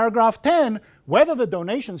in paragraph 10, whether the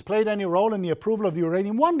donations played any role in the approval of the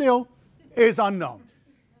Uranium One deal is unknown.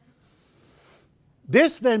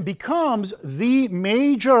 This then becomes the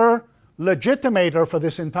major legitimator for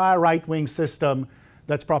this entire right-wing system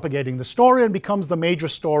that's propagating the story, and becomes the major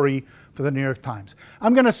story for the New York Times.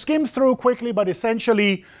 I'm going to skim through quickly, but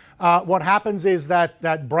essentially what happens is that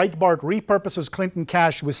Breitbart repurposes Clinton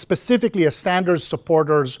cash with specifically a Sanders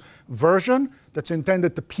supporters version that's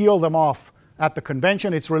intended to peel them off at the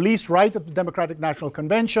convention. It's released right at the Democratic National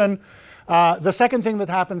Convention. The second thing that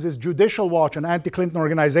happens is Judicial Watch, an anti-Clinton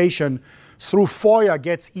organization, through FOIA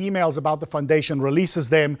gets emails about the foundation, releases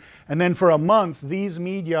them, and then for a month these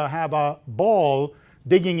media have a ball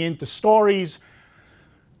digging into stories.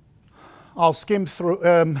 I'll skim through.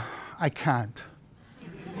 I can't.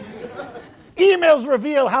 Emails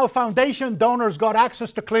reveal how foundation donors got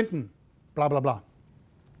access to Clinton. Blah, blah, blah.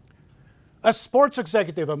 A sports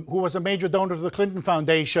executive who was a major donor to the Clinton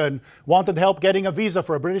Foundation wanted help getting a visa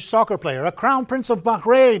for a British soccer player. A Crown Prince of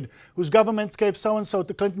Bahrain, whose government gave so-and-so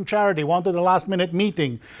to Clinton charity, wanted a last-minute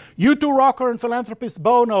meeting. U2 rocker and philanthropist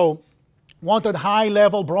Bono wanted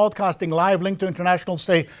high-level broadcasting live linked to international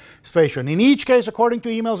station. In each case, according to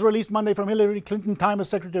emails released Monday from Hillary Clinton time as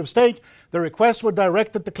Secretary of State, the requests were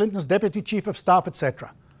directed to Clinton's Deputy Chief of Staff,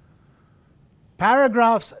 etc.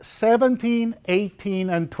 Paragraphs 17, 18,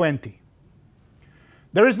 and 20.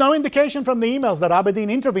 There is no indication from the emails that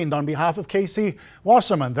Abedin intervened on behalf of Casey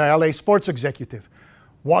Wasserman, the LA sports executive.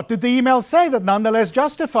 What did the emails say that nonetheless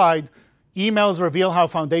justified emails reveal how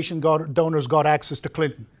foundation donors got access to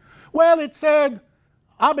Clinton? Well, it said,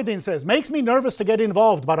 Abedin says, makes me nervous to get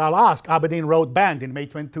involved, but I'll ask. Abedin wrote Band in May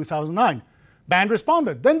 2009. Band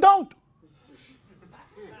responded, then don't.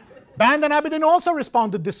 Band and Abedin also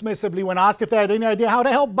responded dismissively when asked if they had any idea how to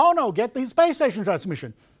help Bono get the space station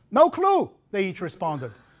transmission. No clue, they each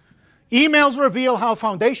responded. Emails reveal how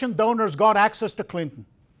foundation donors got access to Clinton.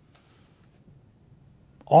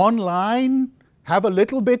 Online, have a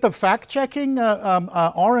little bit of fact-checking,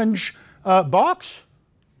 orange box.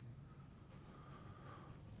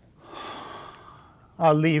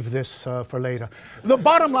 I'll leave this for later. The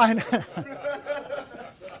bottom line,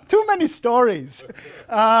 too many stories.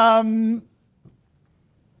 High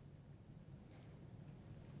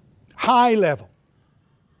level.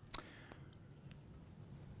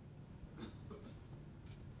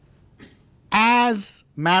 As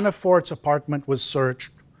Manafort's apartment was searched,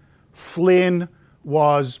 Flynn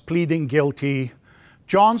was pleading guilty.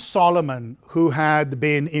 John Solomon, who had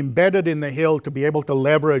been embedded in the Hill to be able to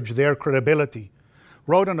leverage their credibility,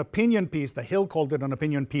 wrote an opinion piece. The Hill called it an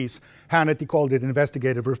opinion piece. Hannity called it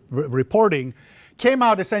investigative reporting. Came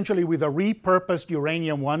out essentially with a repurposed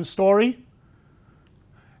Uranium One story.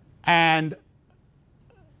 And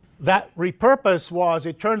that repurpose was,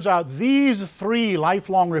 it turns out, these three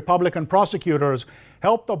lifelong Republican prosecutors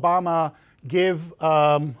helped Obama give,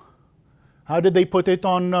 how did they put it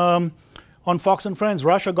on Fox and Friends?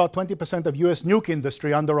 Russia got 20% of US nuke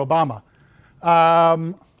industry under Obama.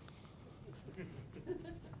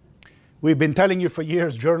 We've been telling you for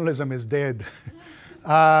years journalism is dead.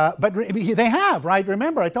 But they have, right?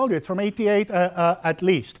 Remember, I told you, it's from 88 at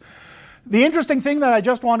least. The interesting thing that I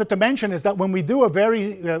just wanted to mention is that when we do a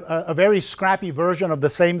very scrappy version of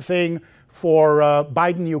the same thing for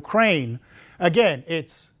Biden-Ukraine, again,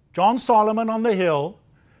 it's John Solomon on the Hill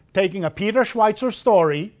taking a Peter Schweitzer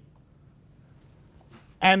story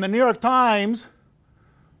and the New York Times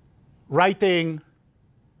writing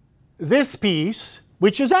this piece,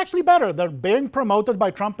 which is actually better. They're being promoted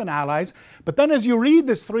by Trump and allies. But then as you read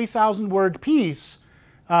this 3,000-word piece,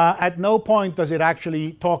 at no point does it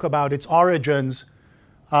actually talk about its origins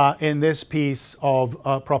in this piece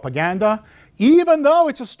of propaganda, even though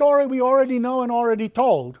it's a story we already know and already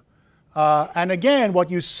told. And again, what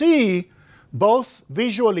you see, both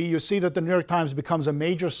visually, you see that the New York Times becomes a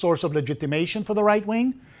major source of legitimation for the right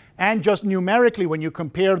wing, and just numerically, when you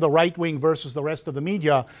compare the right wing versus the rest of the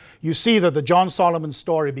media, you see that the John Solomon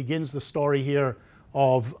story begins the story here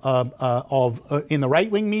in the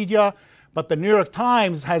right wing media. But the New York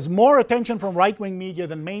Times has more attention from right-wing media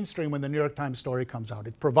than mainstream when the New York Times story comes out.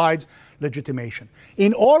 It provides legitimation.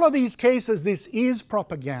 In all of these cases, this is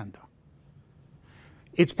propaganda.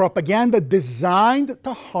 It's propaganda designed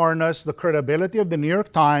to harness the credibility of the New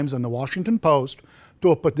York Times and the Washington Post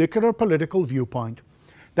to a particular political viewpoint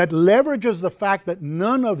that leverages the fact that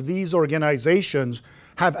none of these organizations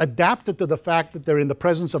have adapted to the fact that they're in the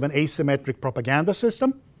presence of an asymmetric propaganda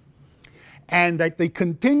system, and that they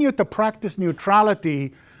continue to practice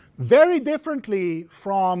neutrality very differently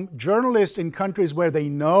from journalists in countries where they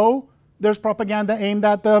know there's propaganda aimed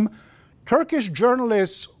at them. Turkish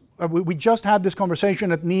journalists, we just had this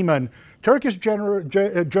conversation at Nieman, Turkish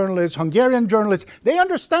journalists, Hungarian journalists, they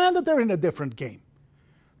understand that they're in a different game.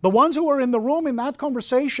 The ones who were in the room in that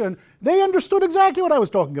conversation, they understood exactly what I was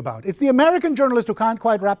talking about. It's the American journalists who can't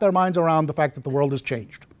quite wrap their minds around the fact that the world has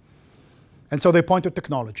changed. And so they point to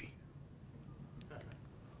technology.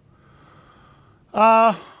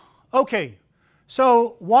 Okay,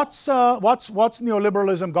 so what's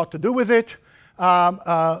neoliberalism got to do with it?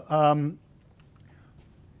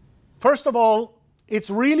 First of all, it's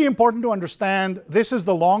really important to understand this is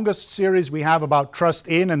the longest series we have about trust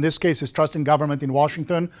in this case is trust in government in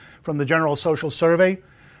Washington from the General Social Survey.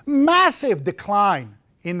 Massive decline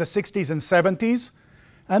in the 60s and 70s,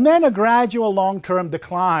 and then a gradual long-term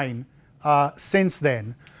decline since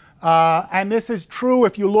then. And this is true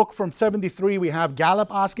if you look from 73, we have Gallup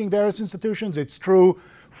asking various institutions. It's true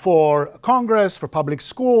for Congress, for public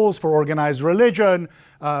schools, for organized religion,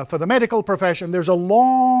 for the medical profession. There's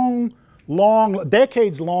a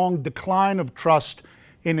decades-long decline of trust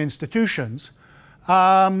in institutions.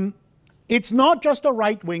 It's not just a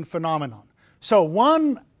right-wing phenomenon. So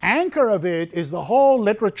one anchor of it is the whole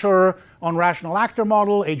literature on rational actor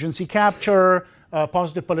model, agency capture,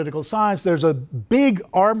 positive political science. There's a big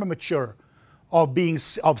armature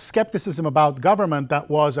of skepticism about government that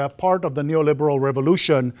was a part of the neoliberal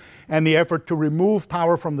revolution and the effort to remove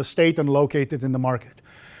power from the state and locate it in the market.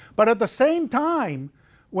 But at the same time,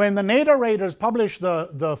 when the narrators published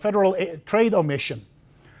the Federal Trade Omission,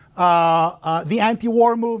 the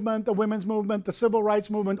anti-war movement, the women's movement, the civil rights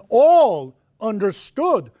movement, all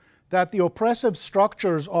understood that the oppressive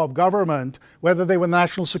structures of government, whether they were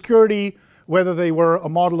national security, whether they were a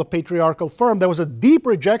model of patriarchal firm, there was a deep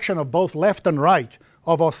rejection of both left and right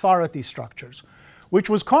of authority structures, which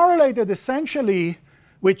was correlated essentially,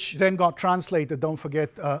 which then got translated, don't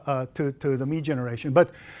forget, to the me generation.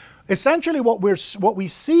 But essentially what we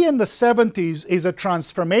see in the 70s is a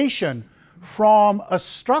transformation from a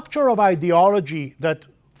structure of ideology that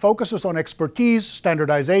focuses on expertise,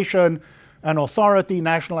 standardization, and authority,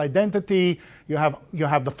 national identity. You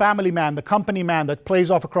have the family man, the company man that plays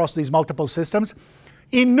off across these multiple systems.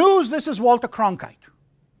 In news, this is Walter Cronkite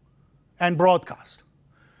and broadcast.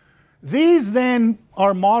 These then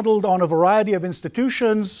are modeled on a variety of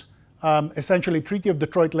institutions, essentially Treaty of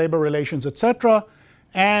Detroit labor relations, etc.,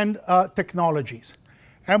 and technologies.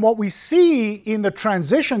 And what we see in the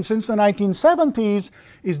transition since the 1970s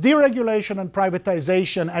is deregulation and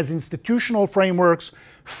privatization as institutional frameworks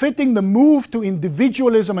fitting the move to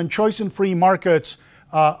individualism and choice in free markets,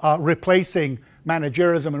 replacing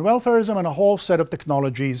managerialism and welfarism, and a whole set of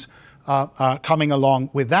technologies coming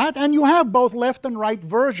along with that. And you have both left and right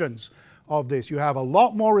versions of this. You have a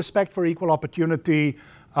lot more respect for equal opportunity,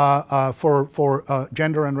 for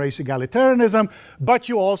gender and race egalitarianism, but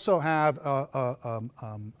you also have a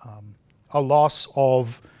loss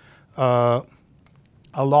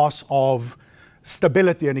of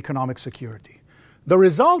stability and economic security. The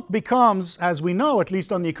result becomes, as we know, at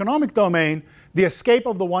least on the economic domain, the escape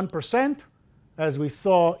of the 1%, as we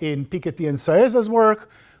saw in Piketty and Saez's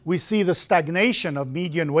work. We see the stagnation of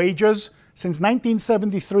median wages. Since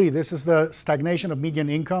 1973, this is the stagnation of median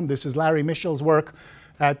income. This is Larry Mitchell's work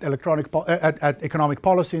at Economic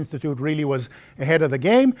Policy Institute, really was ahead of the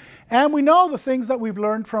game. And we know the things that we've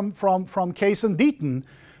learned from Case and Deaton,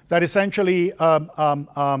 that essentially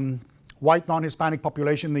white non-Hispanic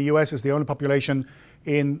population in the US is the only population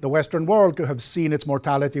in the Western world to have seen its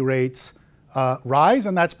mortality rates rise,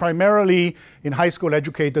 and that's primarily in high school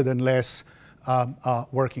educated and less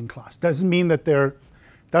working class. Doesn't mean that their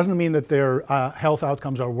health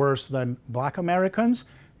outcomes are worse than Black Americans.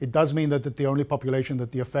 It does mean that the only population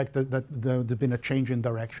that there's been a change in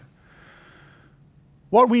direction.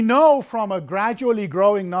 What we know from a gradually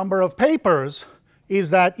growing number of papers is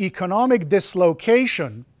that economic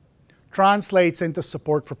dislocation translates into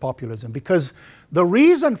support for populism, because the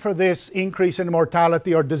reason for this increase in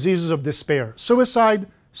mortality are diseases of despair: suicide,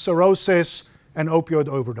 cirrhosis, and opioid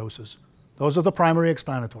overdoses. Those are the primary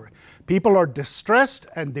explanatory. People are distressed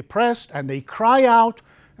and depressed, and they cry out,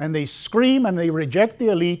 and they scream, and they reject the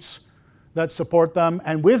elites that support them,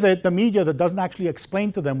 and with it, the media that doesn't actually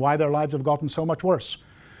explain to them why their lives have gotten so much worse.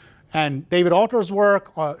 And David Otter's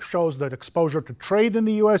work shows that exposure to trade in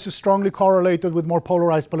the US is strongly correlated with more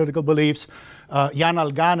polarized political beliefs. Jan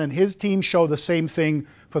Algan and his team show the same thing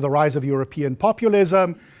for the rise of European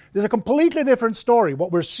populism. There's a completely different story.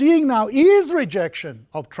 What we're seeing now is rejection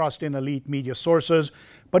of trust in elite media sources,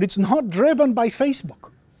 but it's not driven by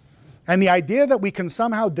Facebook. And the idea that we can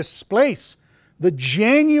somehow displace the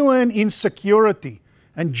genuine insecurity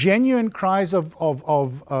and genuine cries of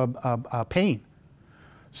pain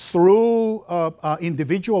through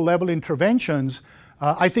individual level interventions,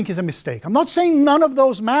 I think is a mistake. I'm not saying none of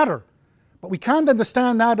those matter, but we can't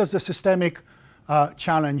understand that as the systemic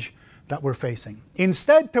challenge that we're facing.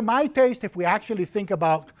 Instead, to my taste, if we actually think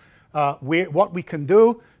about what we can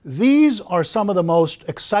do, these are some of the most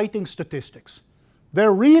exciting statistics.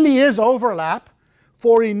 There really is overlap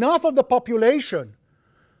for enough of the population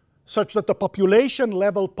such that the population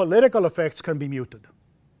level political effects can be muted.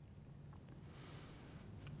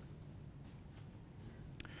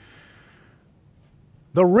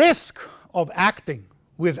 The risk of acting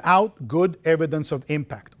without good evidence of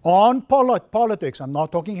impact on politics, I'm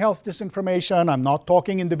not talking health disinformation, I'm not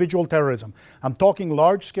talking individual terrorism, I'm talking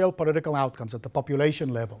large-scale political outcomes at the population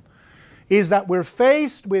level, is that we're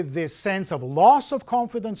faced with this sense of loss of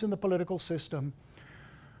confidence in the political system,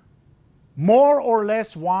 more or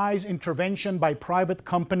less wise intervention by private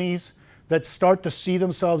companies that start to see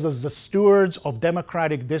themselves as the stewards of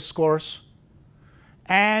democratic discourse,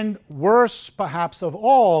 and worse perhaps of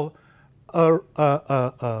all, a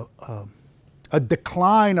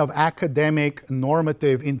decline of academic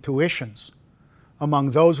normative intuitions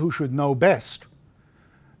among those who should know best,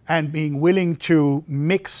 and being willing to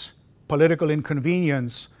mix political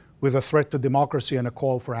inconvenience with a threat to democracy and a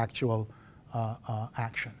call for actual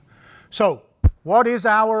action. So, what is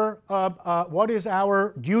our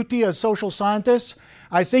duty as social scientists?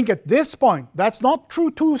 I think at this point, that's not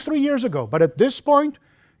true 2 or 3 years ago, but at this point,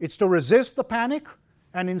 it's to resist the panic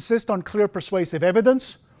and insist on clear persuasive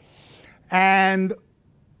evidence, and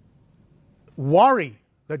worry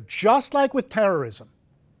that just like with terrorism,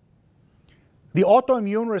 the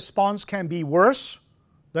autoimmune response can be worse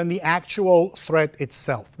than the actual threat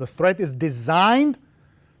itself. The threat is designed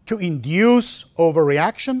to induce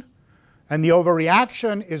overreaction, and the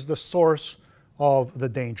overreaction is the source of the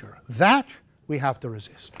danger. That we have to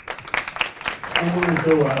resist. I want to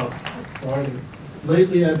go out farther.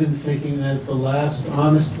 Lately, I've been thinking that the last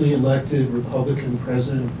honestly elected Republican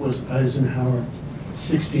president was Eisenhower.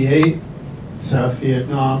 68, South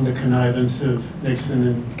Vietnam, the connivance of Nixon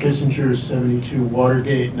and Kissinger, 72,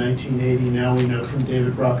 Watergate, 1980. Now we know from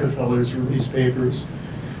David Rockefeller's released papers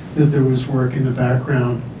that there was work in the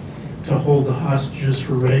background to hold the hostages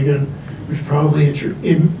for Reagan, which probably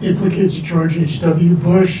implicates George H.W.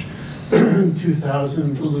 Bush. In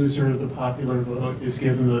 2000, the loser of the popular vote is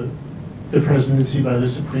given the presidency by the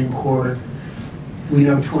Supreme Court. We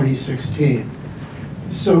know 2016.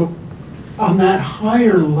 So on that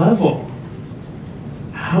higher level,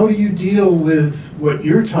 how do you deal with what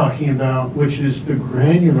you're talking about, which is the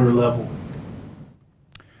granular level?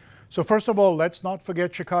 So first of all, let's not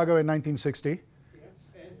forget Chicago in 1960.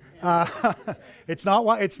 It's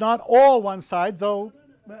not all one side, though,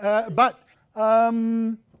 but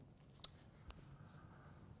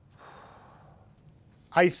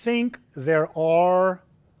I think there are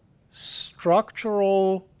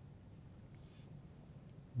structural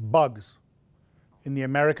bugs in the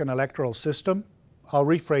American electoral system. I'll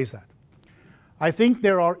rephrase that. I think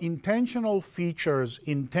there are intentional features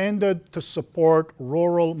intended to support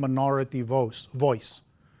rural minority voice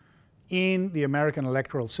in the American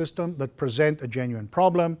electoral system that present a genuine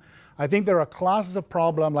problem. I think there are classes of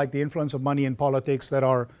problem like the influence of money in politics that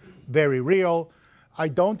are very real. I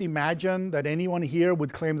don't imagine that anyone here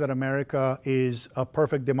would claim that America is a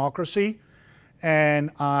perfect democracy,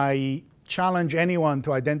 and I challenge anyone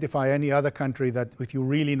to identify any other country that, if you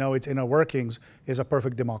really know its inner workings, is a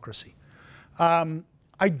perfect democracy.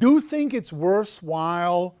 I do think it's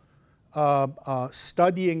worthwhile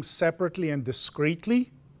studying separately and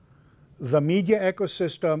discretely the media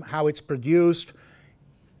ecosystem, how it's produced,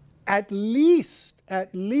 at least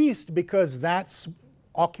because that's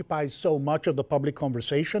occupies so much of the public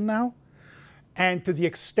conversation now, and to the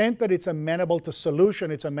extent that it's amenable to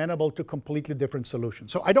solution, it's amenable to completely different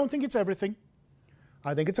solutions. So I don't think it's everything.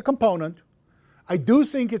 I think it's a component. I do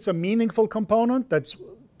think it's a meaningful component that's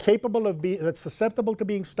capable of that's susceptible to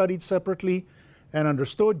being studied separately and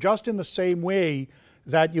understood, just in the same way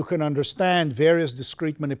that you can understand various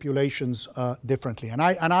discrete manipulations differently. And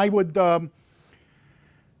I would.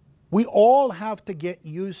 We all have to get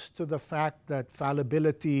used to the fact that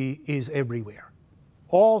fallibility is everywhere.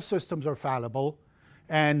 All systems are fallible,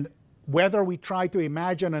 and whether we try to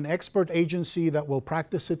imagine an expert agency that will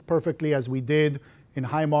practice it perfectly as we did in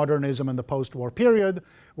high modernism in the post-war period,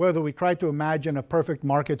 whether we try to imagine a perfect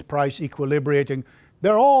market price equilibrating,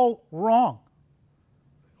 they're all wrong.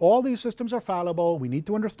 All these systems are fallible. We need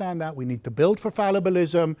to understand that. We need to build for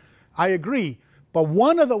fallibilism. I agree. But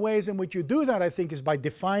one of the ways in which you do that, I think, is by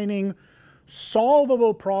defining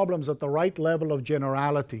solvable problems at the right level of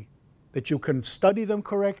generality, that you can study them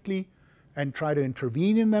correctly and try to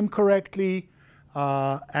intervene in them correctly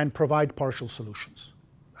and provide partial solutions.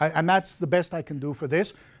 And that's the best I can do for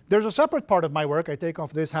this. There's a separate part of my work. I take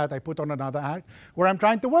off this hat, I put on another hat, where I'm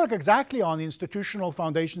trying to work exactly on the institutional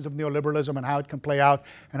foundations of neoliberalism and how it can play out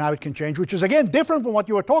and how it can change, which is, again, different from what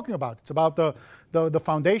you were talking about. It's about the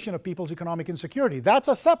foundation of people's economic insecurity. That's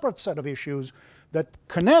a separate set of issues that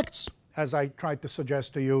connects, as I tried to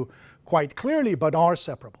suggest to you, quite clearly, but are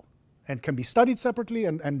separable and can be studied separately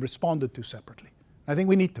and responded to separately. I think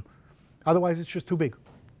we need to. Otherwise, it's just too big.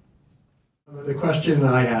 The question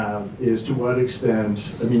I have is, to what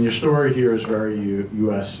extent, I mean, your story here is very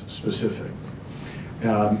U.S. specific.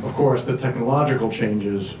 Of course, the technological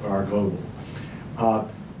changes are global.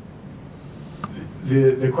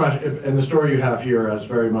 The question, and the story you have here has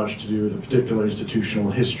very much to do with the particular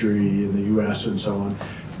institutional history in the U.S. and so on.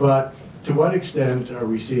 But to what extent are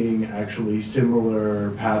we seeing actually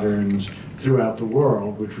similar patterns throughout the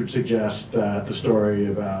world, which would suggest that the story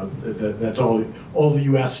about that's all the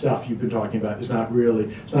U.S. stuff you've been talking about is not really,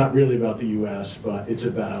 it's not really about the U.S., but it's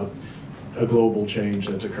about a global change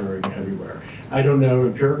that's occurring everywhere. I don't know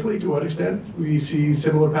empirically to what extent we see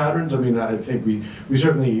similar patterns. I mean, I think we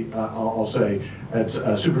certainly, I'll say,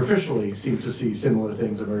 superficially seem to see similar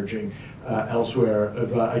things emerging elsewhere,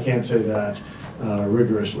 but I can't say that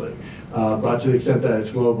rigorously. But to the extent that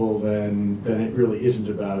it's global, then it really isn't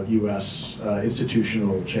about U.S.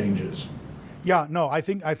 Institutional changes. Yeah, no, I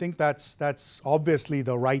think that's obviously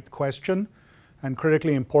the right question and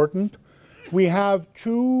critically important. We have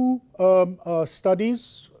two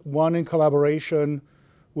studies, one in collaboration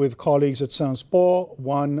with colleagues at Sciences Po,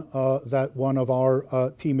 one that one of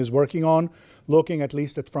our team is working on, looking at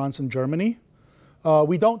least at France and Germany.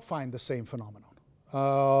 We don't find the same phenomenon.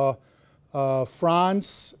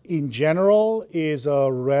 France, in general, is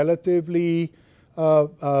a relatively...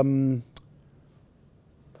 France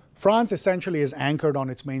essentially is anchored on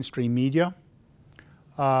its mainstream media.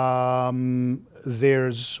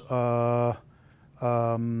 There's a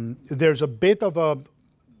bit of a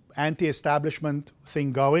anti-establishment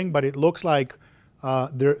thing going, but it looks like,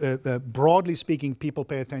 broadly speaking, people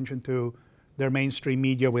pay attention to their mainstream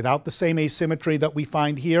media without the same asymmetry that we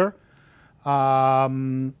find here.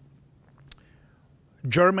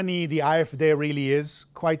 Germany, the AfD really is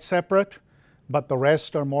quite separate, but the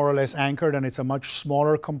rest are more or less anchored, and it's a much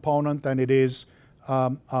smaller component than it is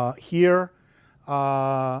here.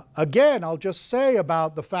 Again, I'll just say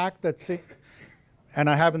about the fact that, and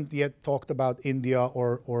I haven't yet talked about India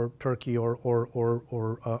or Turkey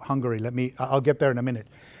or Hungary. I'll get there in a minute.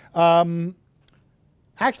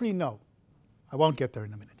 Actually, no, I won't get there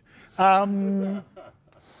in a minute.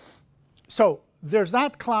 So there's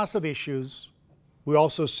that class of issues. We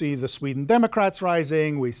also see the Sweden Democrats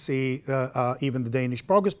rising. We see even the Danish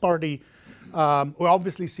Progress Party. We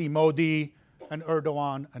obviously see Modi and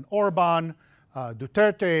Erdogan and Orban,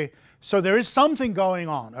 Duterte. So there is something going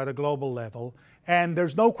on at a global level. And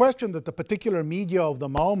there's no question that the particular media of the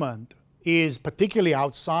moment is, particularly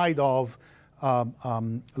outside of,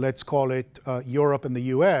 let's call it Europe and the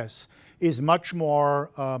US, is much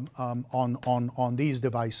more on these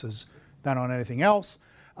devices than on anything else.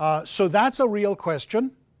 So that's a real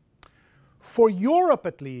question. For Europe,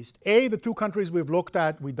 at least, A, the two countries we've looked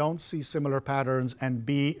at, we don't see similar patterns, and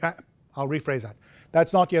B, I'll rephrase that.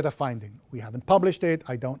 That's not yet a finding. We haven't published it.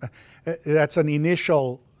 That's an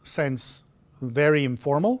initial sense, very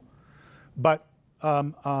informal. But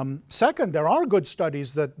second, there are good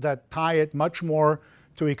studies that tie it much more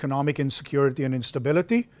to economic insecurity and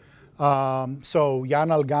instability. So Jan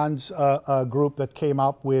Algan's group that came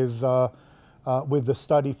up with the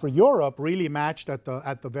study for Europe really matched at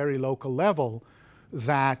the very local level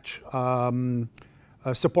that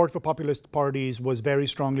support for populist parties was very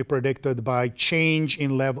strongly predicted by change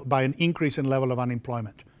in level, by an increase in level of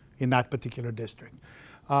unemployment in that particular district.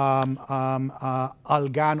 Algan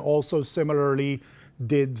also similarly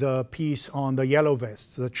did the piece on the yellow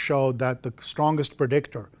vests that showed that the strongest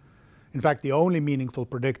predictor, in fact the only meaningful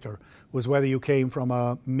predictor, was whether you came from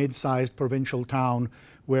a mid-sized provincial town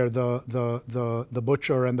where the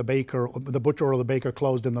butcher and the baker, the butcher or the baker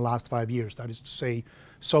closed in the last 5 years. That is to say,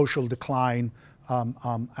 social decline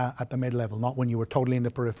at the mid-level, not when you were totally in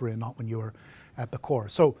the periphery and not when you were at the core.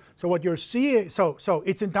 So what you're seeing, so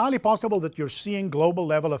it's entirely possible that you're seeing global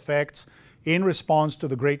level effects in response to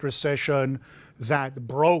the Great Recession that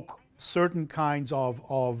broke certain kinds that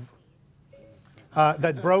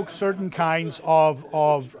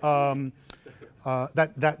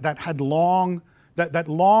had long that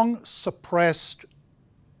long suppressed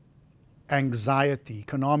anxiety,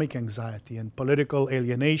 economic anxiety, and political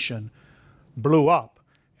alienation blew up.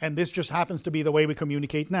 And this just happens to be the way we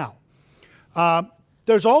communicate now.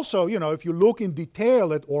 There's also, you know, if you look in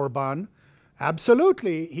detail at Orban,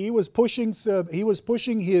 absolutely, he was pushing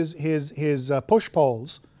his push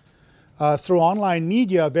polls through online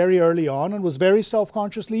media very early on and was very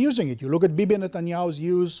self-consciously using it. You look at Bibi Netanyahu's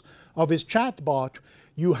use of his chatbot,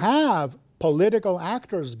 you have political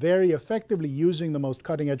actors very effectively using the most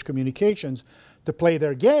cutting-edge communications to play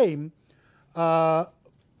their game. But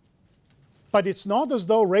it's not as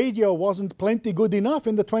though radio wasn't plenty good enough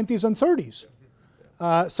in the 20s and 30s.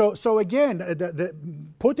 So again,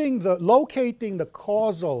 locating the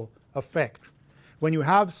causal effect when you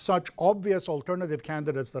have such obvious alternative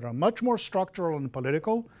candidates that are much more structural and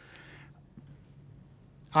political,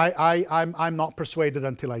 I'm not persuaded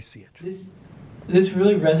until I see it. This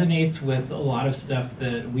really resonates with a lot of stuff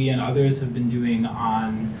that we and others have been doing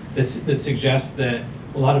on this that suggests that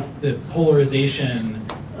a lot of the polarization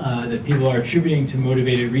that people are attributing to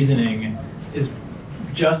motivated reasoning is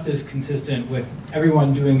just as consistent with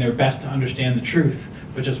everyone doing their best to understand the truth,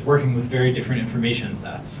 but just working with very different information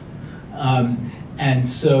sets. And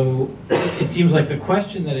so it seems like the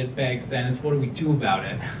question that it begs then is, what do we do about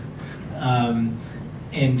it?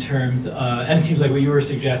 In terms of, and it seems like what you were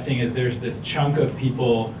suggesting is there's this chunk of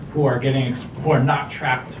people who are who are not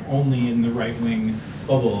trapped only in the right-wing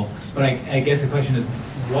bubble. But I guess the question is,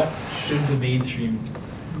 what should the mainstream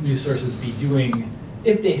news sources be doing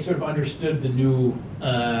if they sort of understood the new,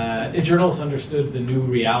 if journalists understood the new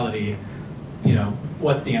reality? You know,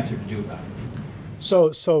 what's the answer to do about it?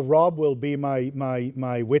 So Rob will be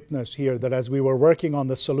my witness here that as we were working on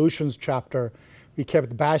the solutions chapter, we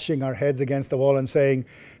kept bashing our heads against the wall and saying,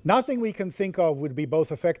 nothing we can think of would be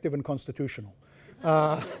both effective and constitutional.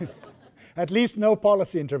 At least no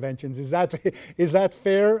policy interventions. Is that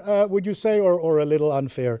fair, would you say, or a little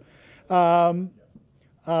unfair?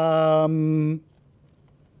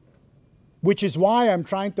 Which is why I'm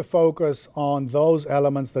trying to focus on those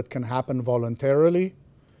elements that can happen voluntarily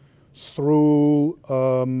through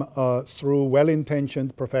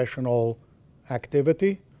well-intentioned professional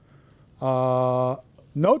activity.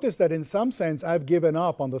 Notice that in some sense I've given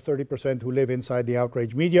up on the 30% who live inside the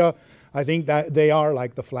outrage media. I think that they are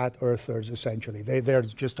like the flat earthers essentially. They're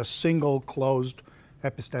just a single closed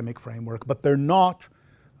epistemic framework, but they're not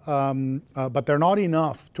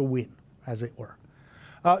enough to win, as it were.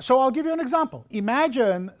 So I'll give you an example.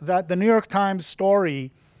 Imagine that the New York Times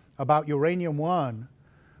story about Uranium One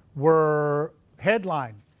were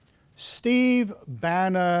headline, Steve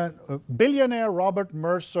Bannon, billionaire Robert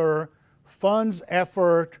Mercer funds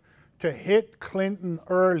effort to hit Clinton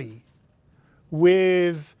early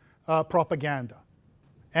with propaganda.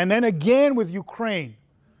 And then again with Ukraine.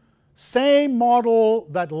 Same model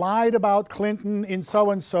that lied about Clinton in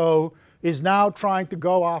so-and-so is now trying to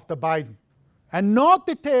go after Biden. And not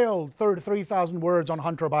detailed 3,000 words on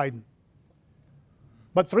Hunter Biden,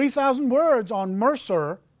 but 3,000 words on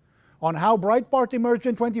Mercer, on how Breitbart emerged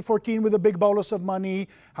in 2014 with a big bolus of money,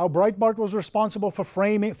 how Breitbart was responsible for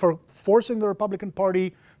forcing the Republican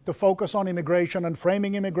Party to focus on immigration and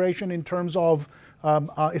framing immigration in terms of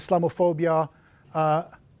Islamophobia,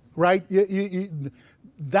 right?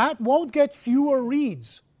 That won't get fewer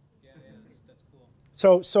reads. Yeah, that's cool.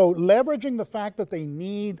 So leveraging the fact that they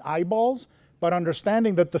need eyeballs, but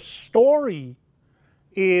understanding that the story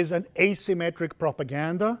is an asymmetric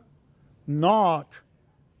propaganda, not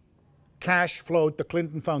cash flowed to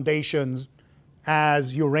Clinton foundations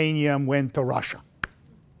as uranium went to Russia.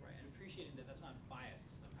 Right, and appreciating that that's not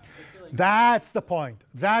biased somehow. That's the point.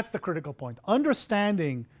 That's the critical point.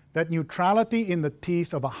 Understanding that neutrality in the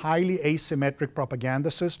teeth of a highly asymmetric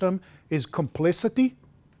propaganda system is complicity.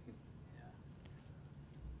 Yeah.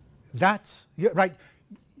 That's right.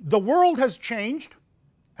 The world has changed,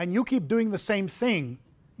 and you keep doing the same thing.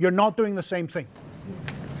 You're not doing the same thing.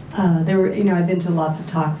 I've been to lots of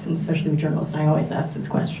talks, and especially with journalists, and I always ask this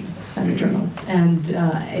question, because I'm a journalist, and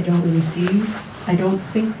I don't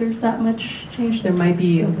think there's that much change. There might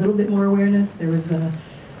be a little bit more awareness. There was a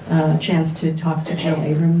chance to talk to Jill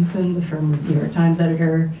Abramson, the former New York Times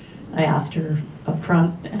editor. I asked her up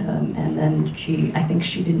front, and then I think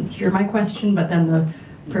she didn't hear my question, but then the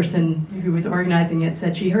person who was organizing it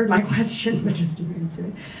said she heard my question, but just didn't answer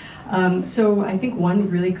it. So I think one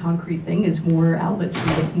really concrete thing is more outlets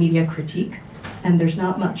for media critique, and there's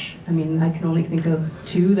not much. I mean, I can only think of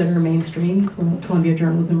two that are mainstream, Columbia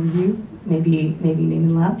Journalism Review, maybe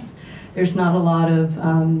Neiman Labs. There's not a lot of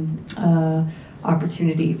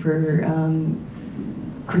opportunity for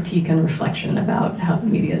critique and reflection about how the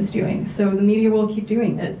media is doing. So the media will keep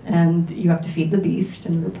doing it, and you have to feed the beast,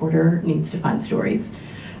 and the reporter needs to find stories.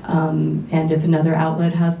 And if another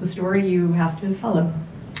outlet has the story, you have to follow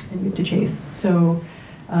and you have to chase. So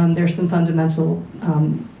there's some fundamental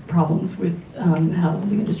problems with how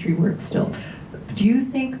the industry works still. Do you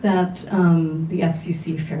think that the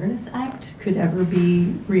FCC Fairness Act could ever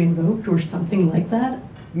be reinvoked or something like that?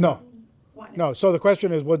 No. No. So the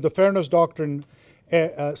question is, would the Fairness Doctrine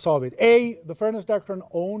solve it? A, the Fairness Doctrine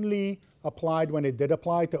only applied when it did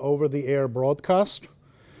apply to over-the-air broadcast.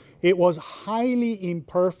 It was highly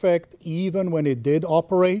imperfect even when it did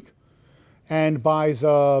operate. And by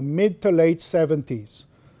the mid to late 70s,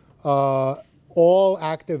 all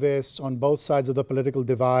activists on both sides of the political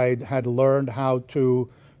divide had learned how to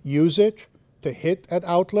use it to hit at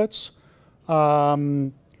outlets.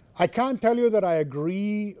 I can't tell you that I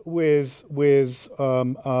agree with the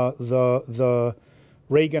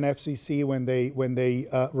Reagan FCC when they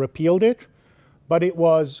repealed it, but it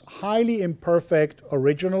was highly imperfect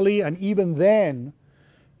originally, and even then,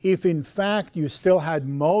 if in fact you still had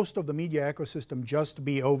most of the media ecosystem just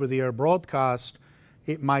be over-the-air broadcast,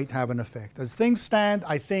 it might have an effect. As things stand,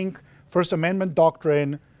 I think First Amendment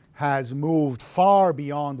doctrine has moved far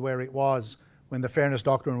beyond where it was when the Fairness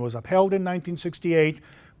Doctrine was upheld in 1968.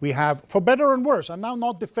 We have, for better and worse, I'm now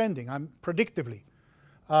not defending, I'm predictively.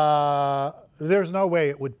 There's no way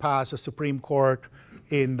it would pass a Supreme Court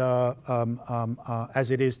in the, as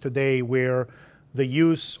it is today, where the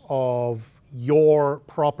use of your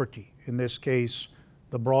property, in this case,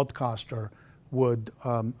 the broadcaster, would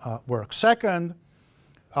work. Second,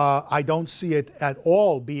 I don't see it at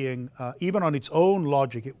all being, even on its own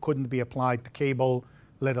logic, it couldn't be applied to cable,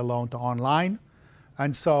 let alone to online.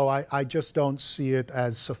 And so I just don't see it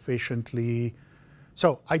as sufficiently.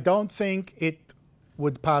 So I don't think it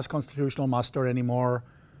would pass constitutional muster anymore.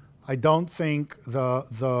 I don't think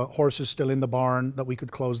the horse is still in the barn, that we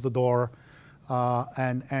could close the door.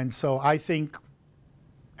 And so I think,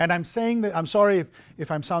 and I'm saying that, I'm sorry if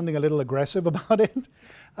I'm sounding a little aggressive about it,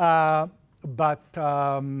 but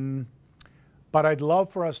I'd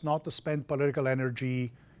love for us not to spend political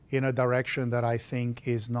energy in a direction that I think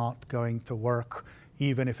is not going to work,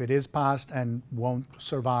 even if it is passed, and won't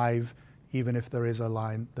survive, even if there is a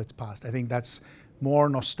line that's passed. I think that's more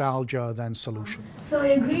nostalgia than solution. So I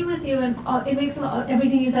agree with you, and it makes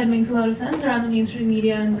everything you said makes a lot of sense around the mainstream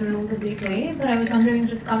media and the role that they play. But I was wondering,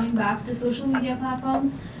 just coming back to social media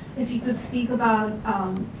platforms, if you could speak about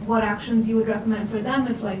what actions you would recommend for them,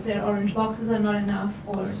 if like their orange boxes are not enough,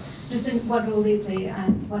 or just in what role they play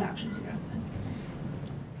and what actions you recommend.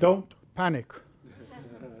 Don't panic.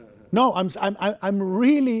 No, I'm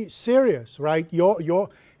really serious, right?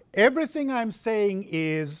 Everything I'm saying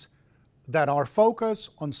is that our focus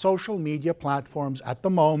on social media platforms at the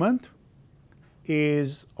moment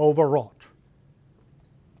is overwrought.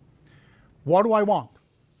 What do I want?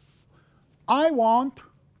 I want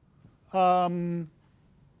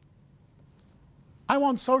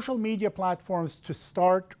social media platforms to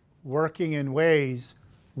start working in ways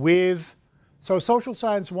with. So Social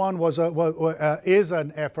Science 1 is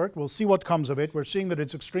an effort. We'll see what comes of it. We're seeing that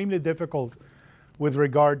it's extremely difficult with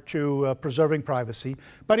regard to preserving privacy.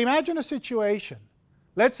 But imagine a situation.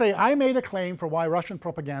 Let's say I made a claim for why Russian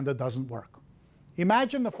propaganda doesn't work.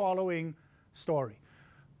 Imagine the following story.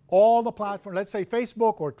 All the platforms, let's say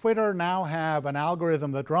Facebook or Twitter, now have an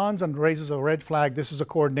algorithm that runs and raises a red flag. This is a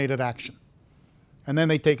coordinated action. And then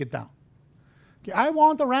they take it down. Okay, I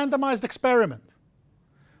want a randomized experiment.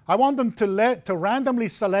 I want them to randomly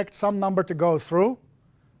select some number to go through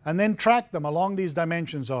and then track them along these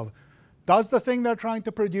dimensions of, does the thing they're trying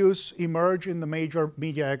to produce emerge in the major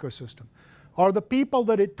media ecosystem? Are the people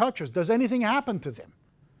that it touches, does anything happen to them?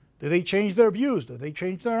 Do they change their views? Do they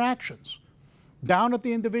change their actions? Down at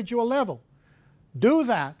the individual level. Do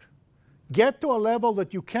that. Get to a level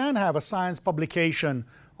that you can have a science publication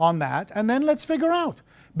on that, and then let's figure out.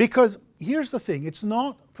 Because here's the thing, it's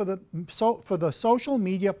not for the social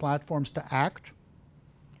media platforms to act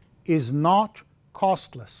is not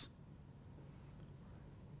costless.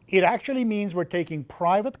 It actually means we're taking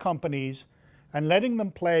private companies and letting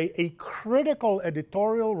them play a critical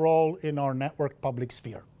editorial role in our network public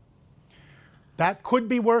sphere. That could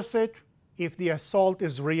be worth it if the assault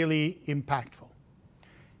is really impactful.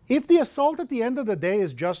 If the assault at the end of the day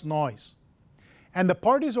is just noise, and the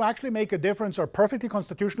parties who actually make a difference are perfectly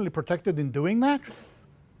constitutionally protected in doing that,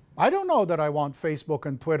 I don't know that I want Facebook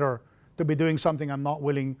and Twitter to be doing something I'm not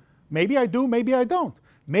willing. Maybe I do, maybe I don't.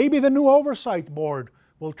 Maybe the new oversight board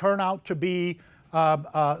will turn out to be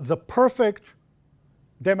the perfect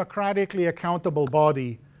democratically accountable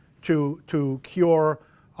body to cure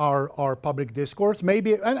our public discourse.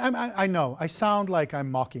 Maybe, and I know, I sound like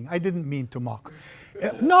I'm mocking. I didn't mean to mock.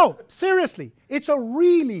 No, seriously, it's a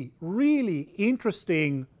really, really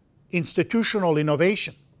interesting institutional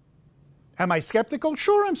innovation. Am I skeptical?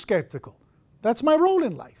 Sure, I'm skeptical. That's my role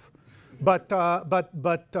in life. But the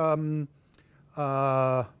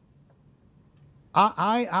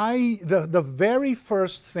very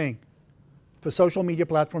first thing for social media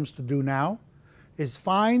platforms to do now is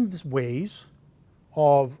find ways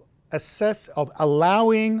of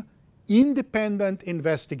allowing independent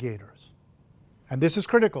investigators. And this is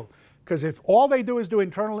critical, because if all they do is do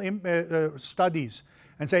internal studies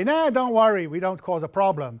and say, nah, don't worry, we don't cause a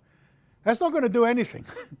problem, that's not going to do anything.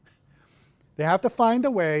 They have to find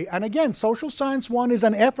a way, and again, Social Science 1 is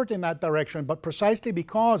an effort in that direction, but precisely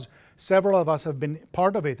because several of us have been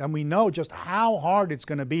part of it, and we know just how hard it's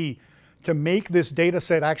going to be to make this data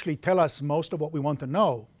set actually tell us most of what we want to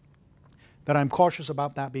know, that I'm cautious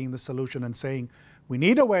about that being the solution and saying we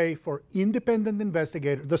need a way for independent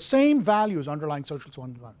investigators, the same values underlying Social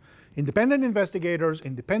Science 1, independent investigators,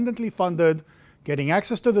 independently funded, getting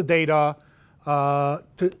access to the data,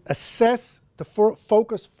 to assess, to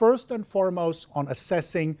focus first and foremost on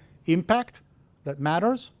assessing impact that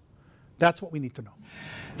matters. That's what we need to know.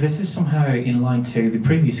 This is somehow in line to the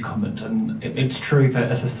previous comment, and it's true that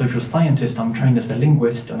as a social scientist, I'm trained as a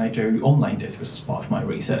linguist and I do online discourse as part of my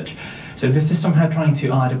research. So this is somehow trying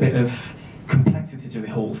to add a bit of complexity to the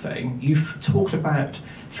whole thing. You've talked about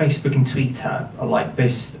Facebook and Twitter like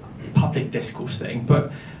this public discourse thing,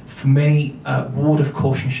 but for me, a word of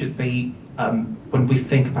caution should be when we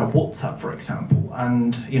think about WhatsApp, for example,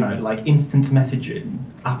 and like instant messaging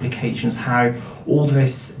applications, how all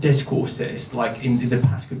this discourses, like in the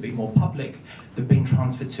past, could be more public, they've been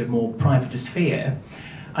transferred to a more private sphere,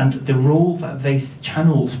 and the role that these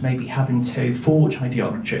channels may be having to forge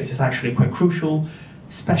ideologies is actually quite crucial,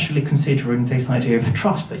 especially considering this idea of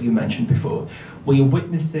trust that you mentioned before. We are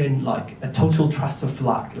witnessing like a total trust of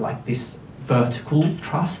like this vertical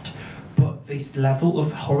trust, but this level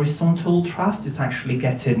of horizontal trust is actually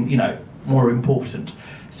getting, more important.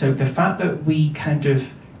 So the fact that we kind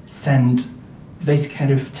of send this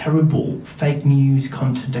kind of terrible fake news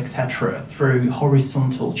content, etc., through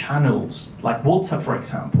horizontal channels, like WhatsApp, for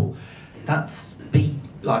example,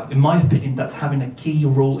 in my opinion, that's having a key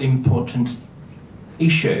role, important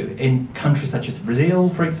issue in countries such as Brazil,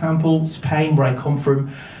 for example, Spain, where I come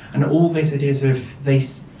from, and all these ideas of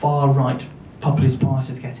these far-right populist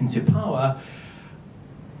parties getting to power.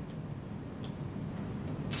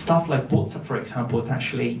 Stuff like WhatsApp, for example, is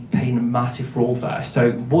actually playing a massive role there.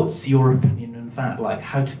 So what's your opinion on that? Like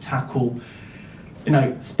how to tackle,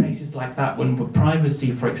 spaces like that when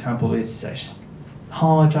privacy, for example, is just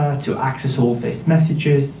harder to access all these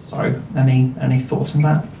messages. So any thoughts on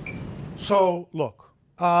that? So look,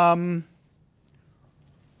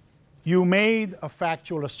 you made a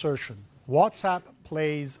factual assertion. WhatsApp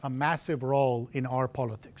plays a massive role in our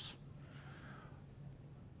politics.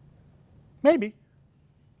 Maybe.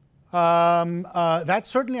 That's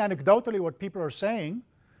certainly anecdotally what people are saying.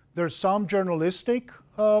 There's some journalistic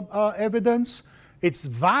evidence. It's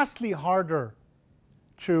vastly harder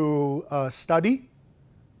to study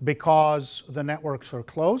because the networks are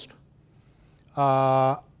closed.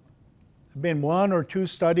 Been one or two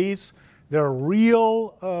studies. There are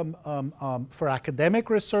real, for academic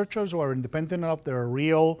researchers who are independent enough, there are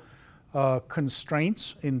real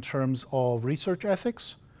constraints in terms of research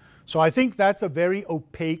ethics. So I think that's a very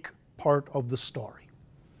opaque part of the story.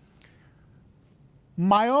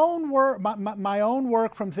 My own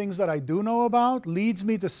work from things that I do know about leads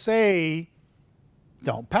me to say,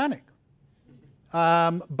 don't panic.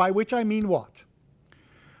 By which I mean what?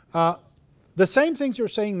 The same things you're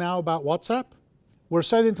saying now about WhatsApp were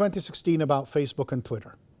said in 2016 about Facebook and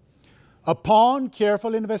Twitter. Upon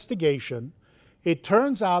careful investigation, it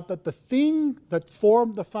turns out that the thing that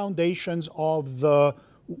formed the foundations of the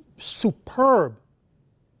superb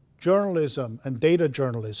journalism and data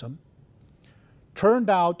journalism turned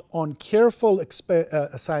out on careful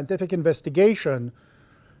scientific investigation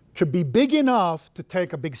to be big enough to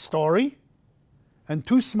take a big story and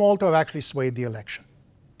too small to have actually swayed the election.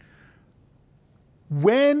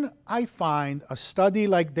 When I find a study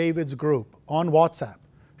like David's group on WhatsApp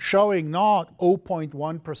showing not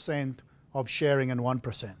 0.1% of sharing and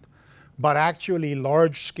 1%, but actually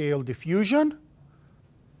large-scale diffusion,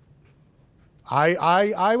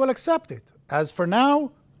 I will accept it. As for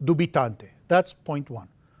now, dubitante. That's point one.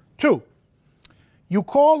 Two, you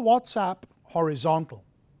call WhatsApp horizontal.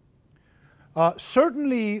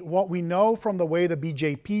 Certainly what we know from the way the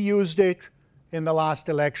BJP used it in the last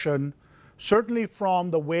election, certainly from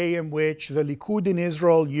the way in which the Likud in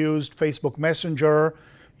Israel used Facebook Messenger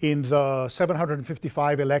in the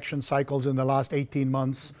 755 election cycles in the last 18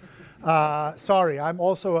 months. Sorry, I'm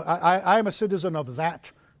I'm a citizen of that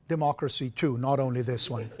democracy too, not only this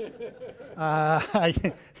one.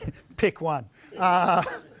 Pick one.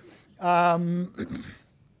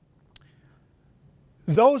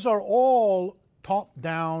 Those are all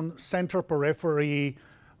top-down, center-periphery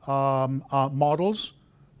models,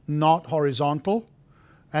 not horizontal.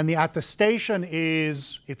 And the attestation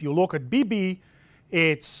is, if you look at Bibi,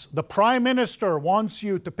 it's the prime minister wants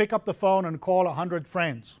you to pick up the phone and call 100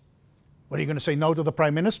 friends. What are you going to say no to the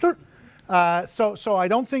prime minister? So I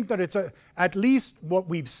don't think that it's at least what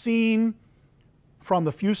we've seen from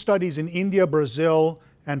the few studies in India, Brazil,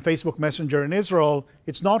 and Facebook Messenger in Israel,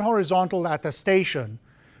 it's not horizontal attestation.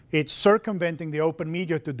 It's circumventing the open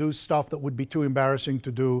media to do stuff that would be too embarrassing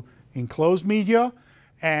to do in closed media.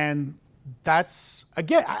 And that's,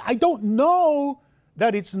 again, I don't know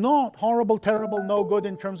that it's not horrible, terrible, no good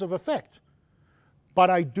in terms of effect.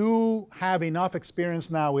 But I do have enough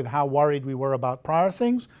experience now with how worried we were about prior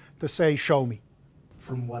things to say, show me.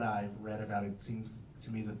 From what I've read about it, seems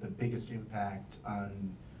to me that the biggest impact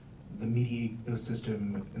on the media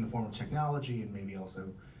ecosystem in the form of technology and maybe also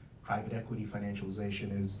private equity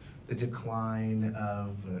financialization is the decline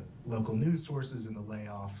of local news sources and the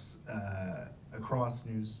layoffs across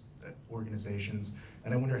news organizations.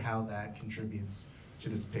 And I wonder how that contributes to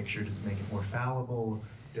this picture. Does it make it more fallible?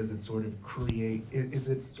 Does it sort of create, is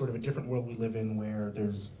it sort of a different world we live in where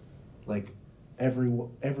there's like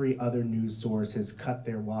every other news source has cut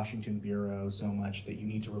their Washington bureau so much that you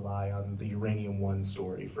need to rely on the Uranium One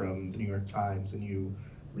story from the New York Times and you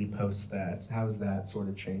repost that? How has that sort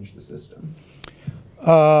of changed the system?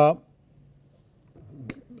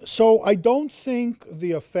 So I don't think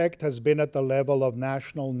the effect has been at the level of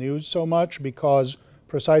national news so much because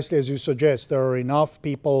precisely as you suggest, there are enough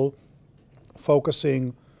people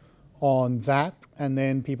focusing on that and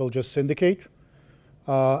then people just syndicate.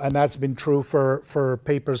 And that's been true for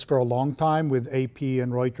papers for a long time with AP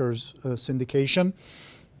and Reuters syndication.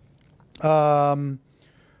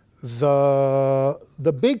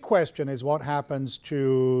 The big question is what happens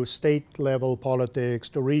to state level politics,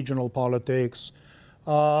 to regional politics.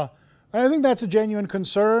 And I think that's a genuine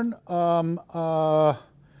concern. I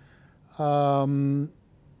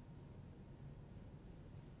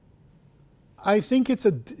think it's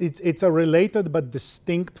a related but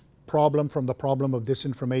distinct problem from the problem of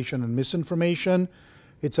disinformation and misinformation.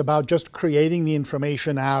 It's about just creating the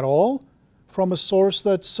information at all from a source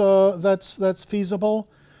that's feasible.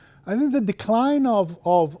 I think the decline of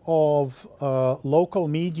local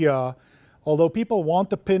media, although people want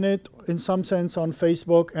to pin it in some sense on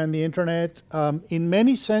Facebook and the internet, in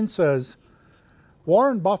many senses,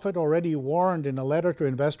 Warren Buffett already warned in a letter to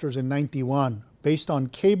investors in '91, based on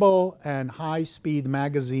cable and high-speed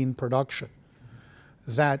magazine production,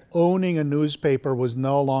 that owning a newspaper was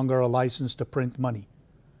no longer a license to print money.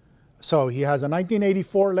 So he has a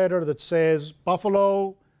 1984 letter that says,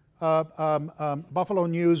 Buffalo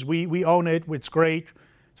News, we own it, it's great.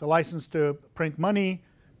 It's a license to print money.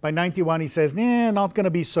 By '91, he says, not going to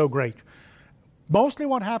be so great. Mostly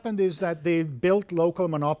what happened is that they built local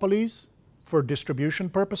monopolies for distribution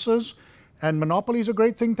purposes, and monopoly is a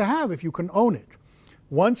great thing to have if you can own it.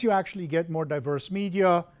 Once you actually get more diverse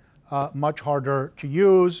media, much harder to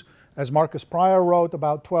use. As Marcus Pryor wrote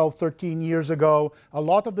about 12, 13 years ago, a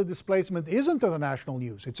lot of the displacement isn't to the national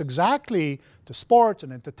news. It's exactly to sports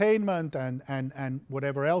and entertainment and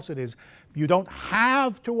whatever else it is. You don't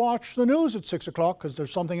have to watch the news at 6 o'clock because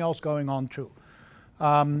there's something else going on too.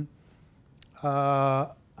 I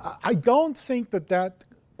don't think that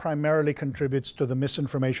primarily contributes to the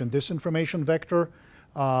misinformation, disinformation vector.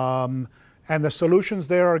 And the solutions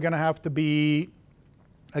there are going to have to be,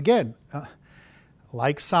 again,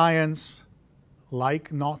 like science,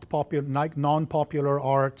 like non-popular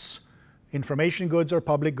arts, information goods are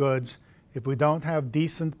public goods. If we don't have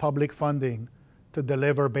decent public funding to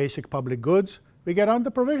deliver basic public goods, we get on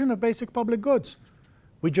the provision of basic public goods.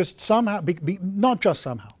 We just somehow, not just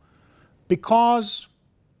somehow, because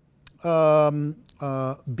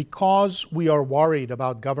we are worried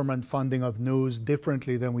about government funding of news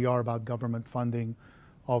differently than we are about government funding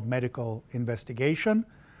of medical investigation.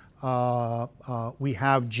 We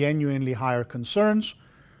have genuinely higher concerns.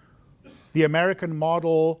 The American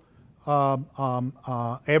model,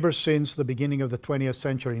 ever since the beginning of the 20th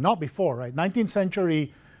century, not before, right? 19th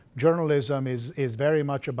century journalism is very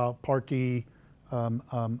much about party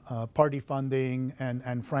funding and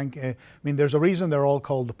I mean, there's a reason they're all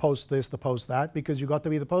called the post this, the post that, because you got to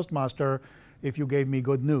be the postmaster if you gave me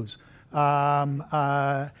good news.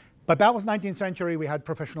 But that was 19th century. We had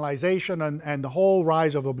professionalization and the whole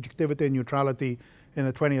rise of objectivity and neutrality in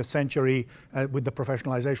the 20th century with the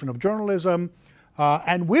professionalization of journalism.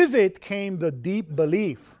 And with it came the deep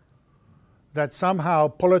belief that somehow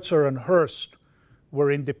Pulitzer and Hearst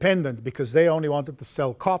were independent because they only wanted to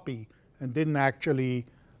sell copy and didn't actually.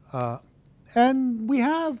 And we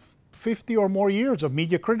have 50 or more years of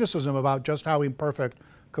media criticism about just how imperfect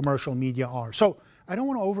commercial media are. So I don't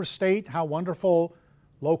want to overstate how wonderful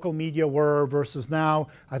local media were versus now.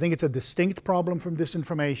 I think it's a distinct problem from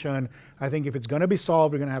disinformation. I think if it's going to be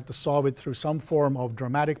solved, we're going to have to solve it through some form of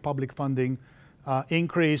dramatic public funding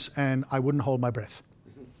increase, and I wouldn't hold my breath.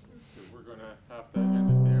 We're going to have to